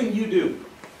 Nothing you do.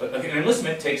 An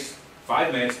enlistment takes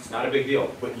 5 minutes, it's not a big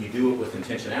deal, but you do it with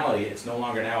intentionality. It's no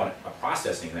longer now a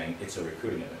processing thing, it's a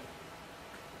recruiting event.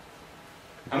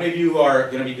 How many of you are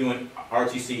going to be doing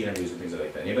ROTC interviews and things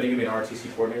like that? Anybody going to be an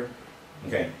ROTC coordinator?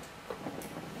 Okay.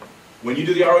 When you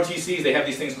do the ROTCs, they have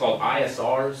these things called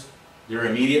ISRs. They're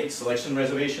immediate selection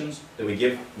reservations that we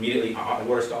give immediately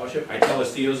award a scholarship. I tell the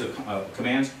CEOs of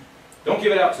commands, don't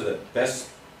give it out to the best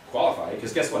qualified,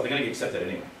 because guess what? They're going to get accepted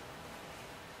anyway.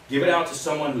 Give it out to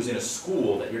someone who's in a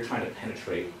school that you're trying to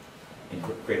penetrate and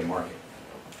create a market.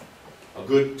 A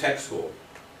good tech school.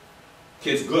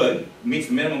 Kid's good, meets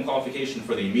the minimum qualification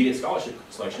for the immediate scholarship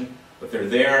selection, but they're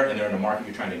there and they're in a market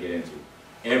you're trying to get into.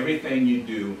 Everything you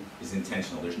do is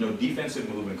intentional. There's no defensive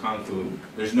move in Kung Fu.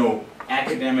 There's no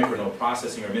academic or no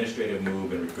processing or administrative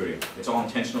move in recruiting. It's all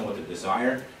intentional with the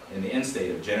desire and the end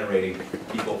state of generating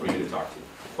people for you to talk to.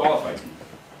 Qualified people.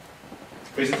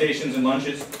 Presentations and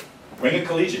lunches. Bring a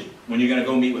collegiate when you're going to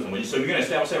go meet with them. So you're going to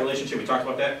establish that relationship. We talked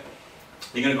about that.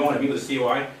 You're going to go in and meet with a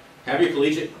COI. Have your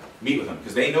collegiate meet with them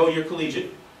because they know you're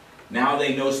collegiate. Now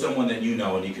they know someone that you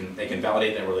know, and they can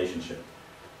validate that relationship.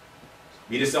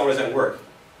 Meet a sellers at work.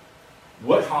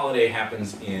 What holiday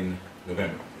happens in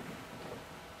November?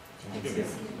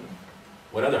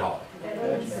 What other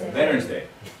holiday? Veterans Day.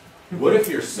 What if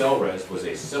your cell res was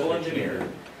a civil engineer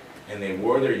and they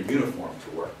wore their uniform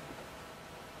to work?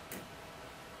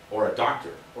 Or a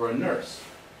doctor, or a nurse.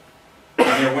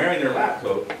 And they're wearing their lab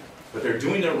coat, but they're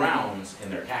doing their rounds in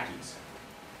their khakis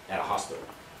at a hospital.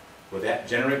 Would that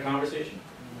generate conversation?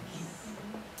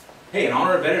 Hey, in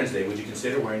honor of Veterans Day, would you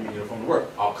consider wearing your uniform to work?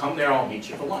 I'll come there, I'll meet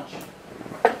you for lunch.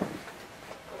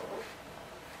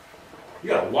 You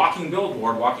got a walking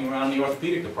billboard walking around the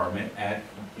orthopedic department at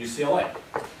UCLA.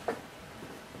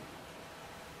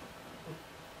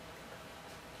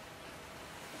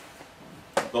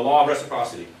 The law of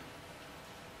reciprocity.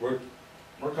 we're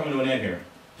coming to an end here.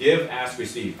 Give, ask,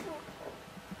 receive.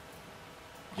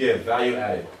 Give, value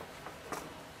added.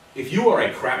 If you are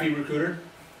a crappy recruiter,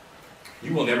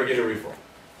 you will never get a referral.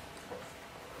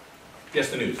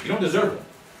 Guess the news. You don't deserve them.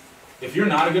 If you're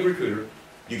not a good recruiter,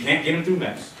 you can't get them through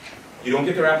MEPS. You don't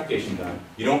get their application done.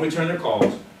 You don't return their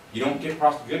calls. You don't get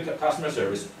good customer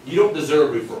service. You don't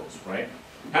deserve referrals, right?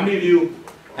 How many of you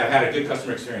have had a good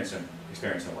customer experience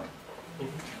somewhere?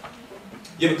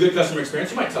 You have a good customer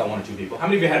experience, you might tell 1 or 2 people. How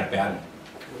many of you had a bad one?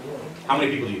 How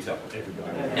many people do you tell?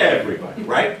 Everybody. Everybody,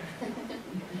 right?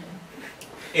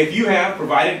 If you have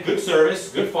provided good service,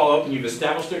 good follow-up, and you've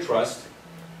established their trust,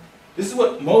 this is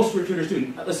what most recruiters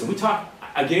do. Listen,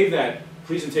 I gave that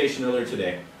presentation earlier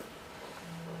today,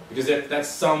 because that's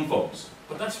some folks,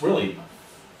 but that's really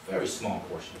a very small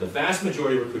portion. The vast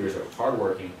majority of recruiters are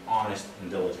hardworking, honest, and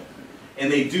diligent,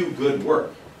 and they do good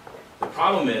work. The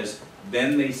problem is,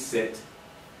 then they sit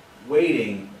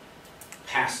waiting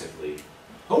passively,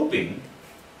 hoping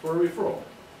for a referral.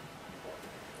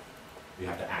 You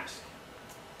have to ask.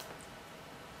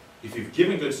 If you've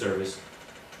given good service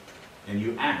and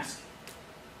you ask,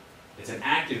 it's an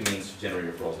active means to generate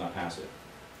referrals, not passive.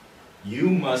 You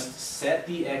must set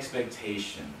the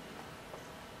expectation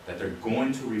that they're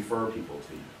going to refer people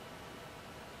to you.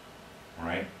 All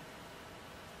right?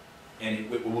 And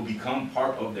it will become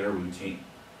part of their routine,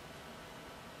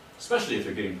 especially if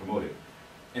they're getting promoted.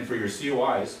 And for your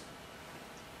COIs,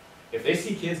 if they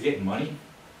see kids getting money,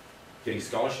 getting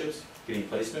scholarships, getting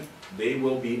placement, they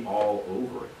will be all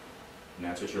over it. And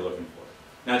that's what you're looking for.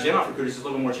 Now, gen off recruiters is a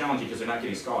little more challenging because they're not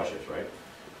getting scholarships, right?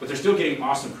 But they're still getting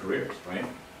awesome careers, right?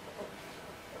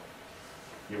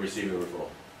 You receive a referral.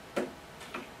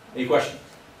 Any questions?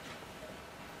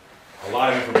 A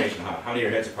lot of information, huh? How many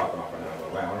of your heads are popping off right now?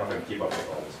 Wow, I don't know if I can keep up with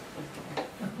all this.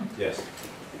 Yes?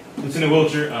 Lieutenant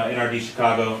Wilcher, NRD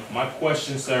Chicago. My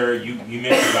question, sir, you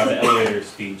mentioned about the elevator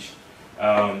speech.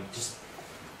 Just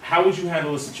how would you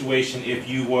handle a situation if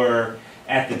you were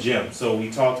at the gym? So we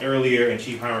talked earlier, and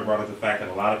Chief Heinrich brought up the fact that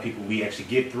a lot of people we actually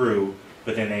get through,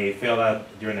 but then they fail out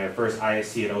during their first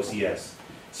IST at OCS.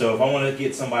 So if I want to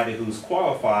get somebody who's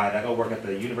qualified, I go work at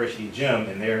the university gym,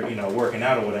 and they're working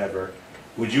out or whatever.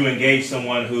 Would you engage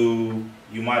someone who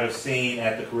you might have seen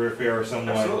at the career fair or someone?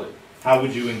 Absolutely. How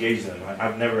would you engage them?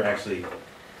 I've never actually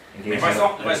engaged If I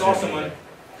saw someone,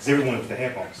 because everyone with the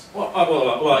headphones. Well,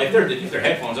 if they're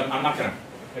headphones, I'm not gonna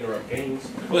interrupt games.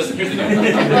 Well, listen, here's the deal.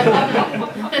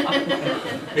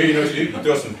 Here, you know what you do? You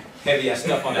throw some heavy ass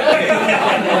stuff on that.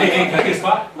 Hey, can I get a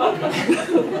spot?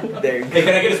 Hey,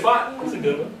 can I get a spot? That's a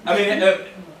good one. I mean,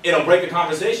 it'll break the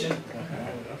conversation.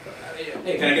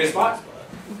 Hey, can I get a spot?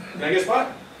 Can I get a spot?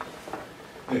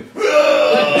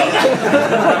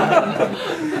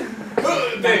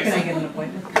 Thanks. Can I get an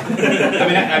appointment? I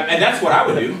mean, and that's what I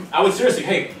would do. I would seriously,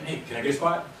 hey, can I get a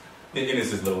spot? And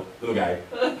it's this little guy.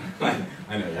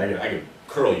 I know, I could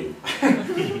curl you.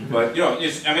 But,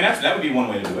 that would be one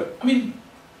way to do it. I mean,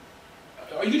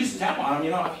 or you could just tap on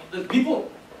them,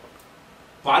 people,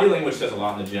 body language says a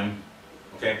lot in the gym,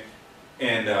 okay?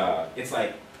 And it's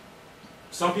like,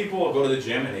 some people will go to the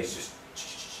gym and they just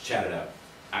chat it up.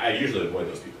 I usually avoid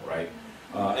those people, right?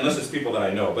 Unless it's people that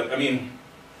I know. But I mean,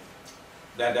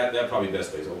 that probably the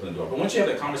best way to open the door. But once you have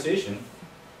that conversation,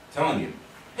 telling you,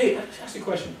 hey, ask you a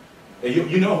question.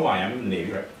 You know who I am in the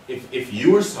Navy, right? If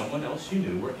you or someone else you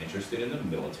knew were interested in the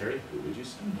military, who would you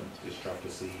send them to? Just drop the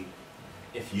seed.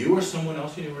 If you or someone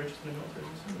else you knew were interested in the military, who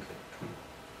would you send them to?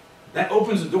 That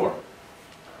opens the door.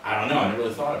 I don't know, I never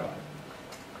really thought about it.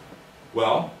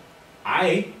 Well,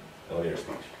 elevator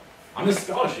speech. I'm the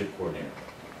scholarship coordinator.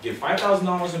 Give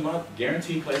 $5,000 a month,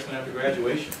 guaranteed placement after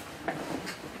graduation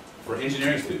for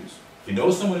engineering students. If you know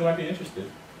someone who might be interested,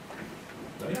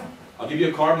 let me know. I'll give you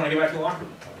a card when I get back to the locker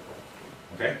room.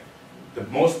 Okay?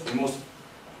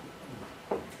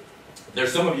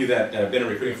 There's some of you that have been in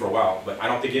recruiting for a while, but I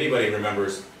don't think anybody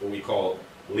remembers what we call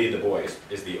lead the boys.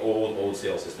 Is the old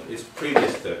sales system. It's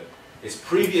previous to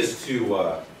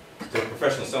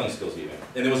professional selling skills even.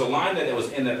 And there was a line that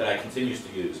was in that I continues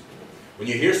to use. When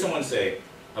you hear someone say,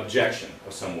 objection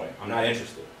of some way, I'm not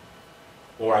interested,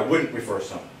 or I wouldn't refer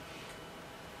someone,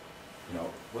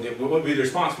 what would be the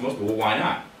response for most people? Well, why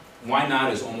not? Why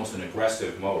not is almost an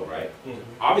aggressive mode, right? Mm-hmm.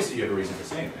 Obviously you have a reason for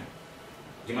saying that.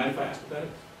 Do you mind if I ask what that is?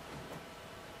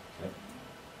 Okay.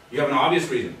 You have an obvious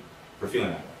reason for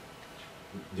feeling that way.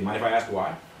 Do you mind if I ask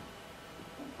why?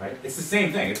 Right? It's the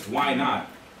same thing. It's why not,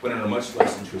 but in a much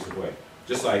less intrusive way.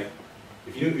 Just like,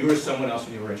 if you were someone else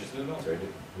and you were interested in the military,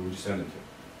 who would you send them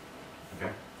to?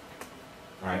 Okay?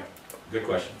 All right. Good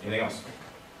question. Anything else?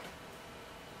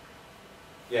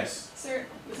 Yes. Sir,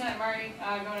 Lieutenant Marty,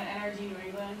 going to NRG New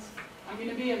England. I'm going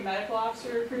to be a medical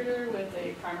officer recruiter with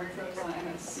a primary focus on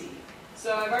MSc.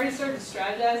 So I've already started to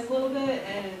strategize a little bit,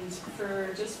 and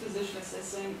for just physician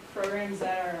assistant programs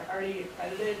that are already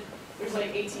accredited, there's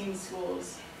like 18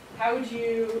 schools. How would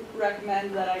you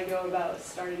recommend that I go about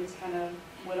starting to kind of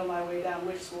whittle my way down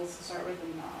which schools to start with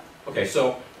and not? Okay,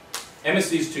 so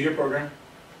MSc is a 2-year program.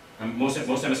 And most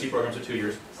MSc programs are 2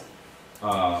 years.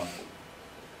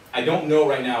 I don't know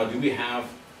right now, do we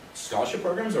have scholarship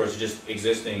programs, or is it just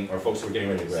existing, or folks who are getting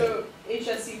ready to graduate?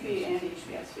 So HSCP and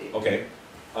HBSP. Okay.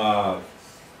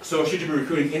 So should you be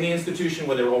recruiting in the institution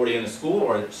where they're already in the school,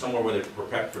 or somewhere where they're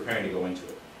preparing to go into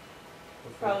it?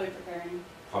 Probably preparing.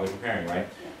 Probably preparing, right?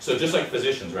 Yeah. So just like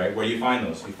physicians, right? Where you find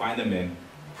those? You find them in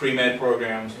pre-med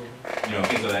programs, you know,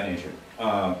 things of that nature.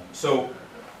 So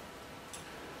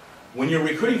when you're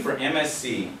recruiting for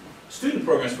MSc, student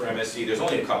programs for MSc, there's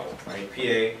only a couple, right?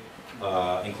 PA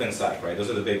and Clin Psych, right? Those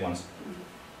are the big ones.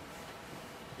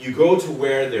 You go to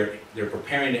where they're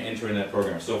preparing to enter in that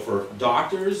program. So for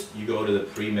doctors, you go to the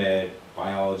pre-med,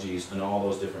 biologies, and all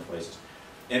those different places.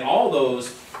 And all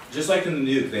those, just like in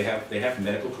the nuke, they have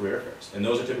medical career fairs, and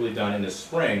those are typically done in the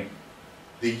spring,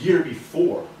 the year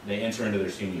before they enter into their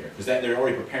senior year, because they're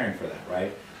already preparing for that,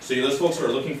 right? So those folks who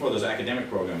are looking for those academic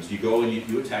programs, you go and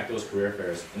you attack those career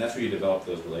fairs, and that's where you develop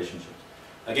those relationships.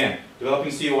 Again,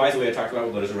 developing COIs, the way I talked about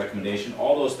with letters of recommendation,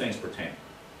 all those things pertain.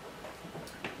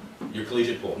 Your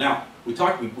collegiate pool. Now, we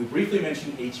briefly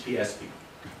mentioned HPSP.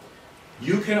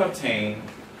 You can obtain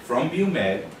from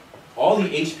BUMed all the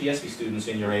HPSP students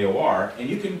in your AOR, and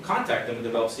you can contact them and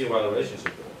develop COI relationships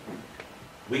with them.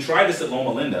 We tried this at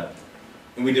Loma Linda,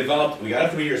 and we got a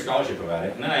 3-year scholarship about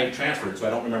it, and then I transferred, so I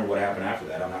don't remember what happened after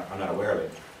that. I'm not aware of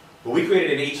it. But we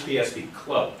created an HPSP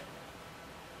club.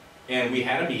 And we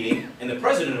had a meeting, and the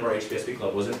president of our HPSP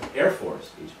club was an Air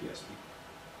Force HPSP.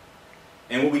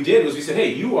 And what we did was we said,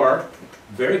 hey, you are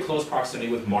very close proximity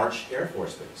with March Air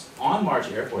Force Base. On March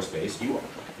Air Force Base,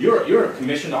 you're a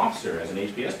commissioned officer as an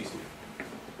HPSP student.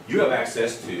 You have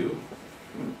access to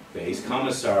base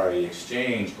commissary,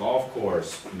 exchange, golf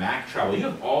course, MAC travel. You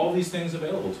have all these things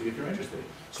available to you if you're interested.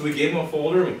 So we gave them a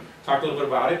folder, we talked a little bit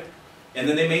about it, and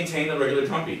then they maintained a regular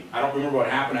drumbeat. I don't remember what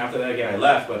happened after that. Again, I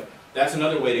left, but that's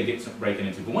another way to get some breaking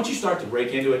into. But once you start to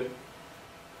break into it,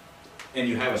 and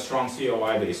you have a strong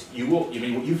COI base, if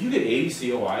you get 80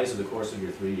 COIs over the course of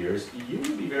your 3 years, you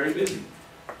will be very busy.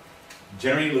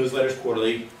 Generating newsletters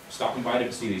quarterly, stopping by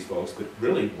to see these folks, but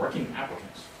really working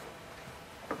applicants.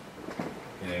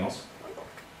 Anything else?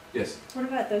 Yes? What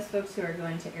about those folks who are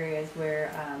going to areas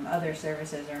where other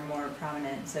services are more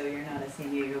prominent? So you're not at San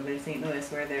Diego, but at St.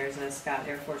 Louis, where there's a Scott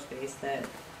Air Force Base that,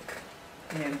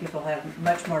 you know, people have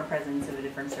much more presence of a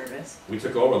different service. We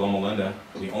took over Loma Linda.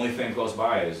 The only thing close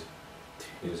by is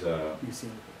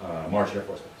March Air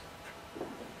Force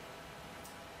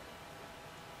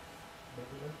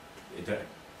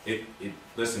Base.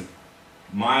 Listen,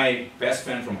 my best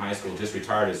friend from high school just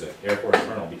retired as an Air Force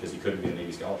colonel because he couldn't be a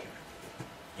Navy scholarship.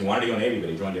 He wanted to go Navy, but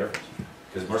he joined the Air Force.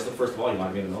 Because first of all, he wanted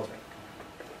to be in the military.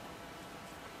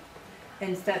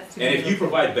 And if you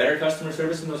provide better customer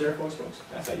service than those Air Force folks,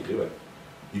 that's how you do it.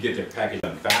 You get their package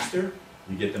done faster,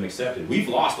 you get them accepted. We've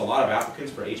lost a lot of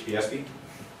applicants for HPSP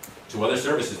to other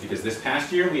services because this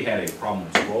past year we had a problem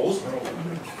with scrolls.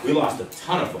 We lost a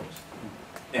ton of folks.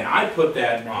 And I put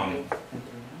that on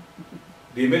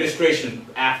the administration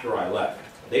after I left.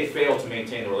 They failed to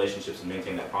maintain the relationships and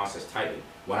maintain that process tightly.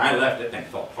 When I left, that thing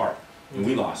fell apart. And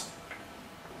we lost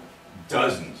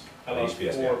dozens of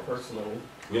HPSP applicants.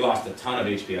 We lost a ton of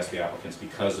HPSP applicants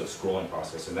because of scrolling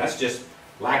process. And that's just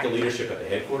lack of leadership at the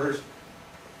headquarters.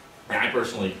 And I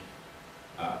personally,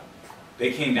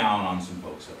 they came down on some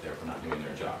folks up there for not doing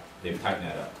their job. They've tightened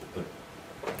that up. But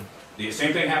the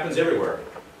same thing happens everywhere.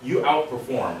 You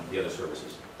outperform the other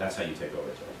services. That's how you take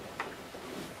over.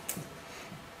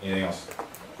 Anything else?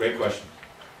 Great question.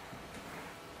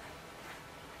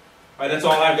 All right, that's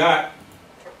all I've got.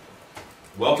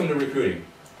 Welcome to recruiting.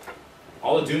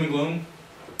 All the doom and gloom,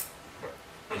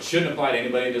 it shouldn't apply to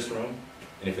anybody in this room.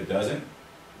 And if it doesn't,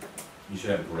 you should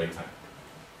have a great time.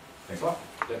 Thanks a lot.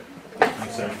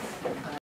 Thanks, sir.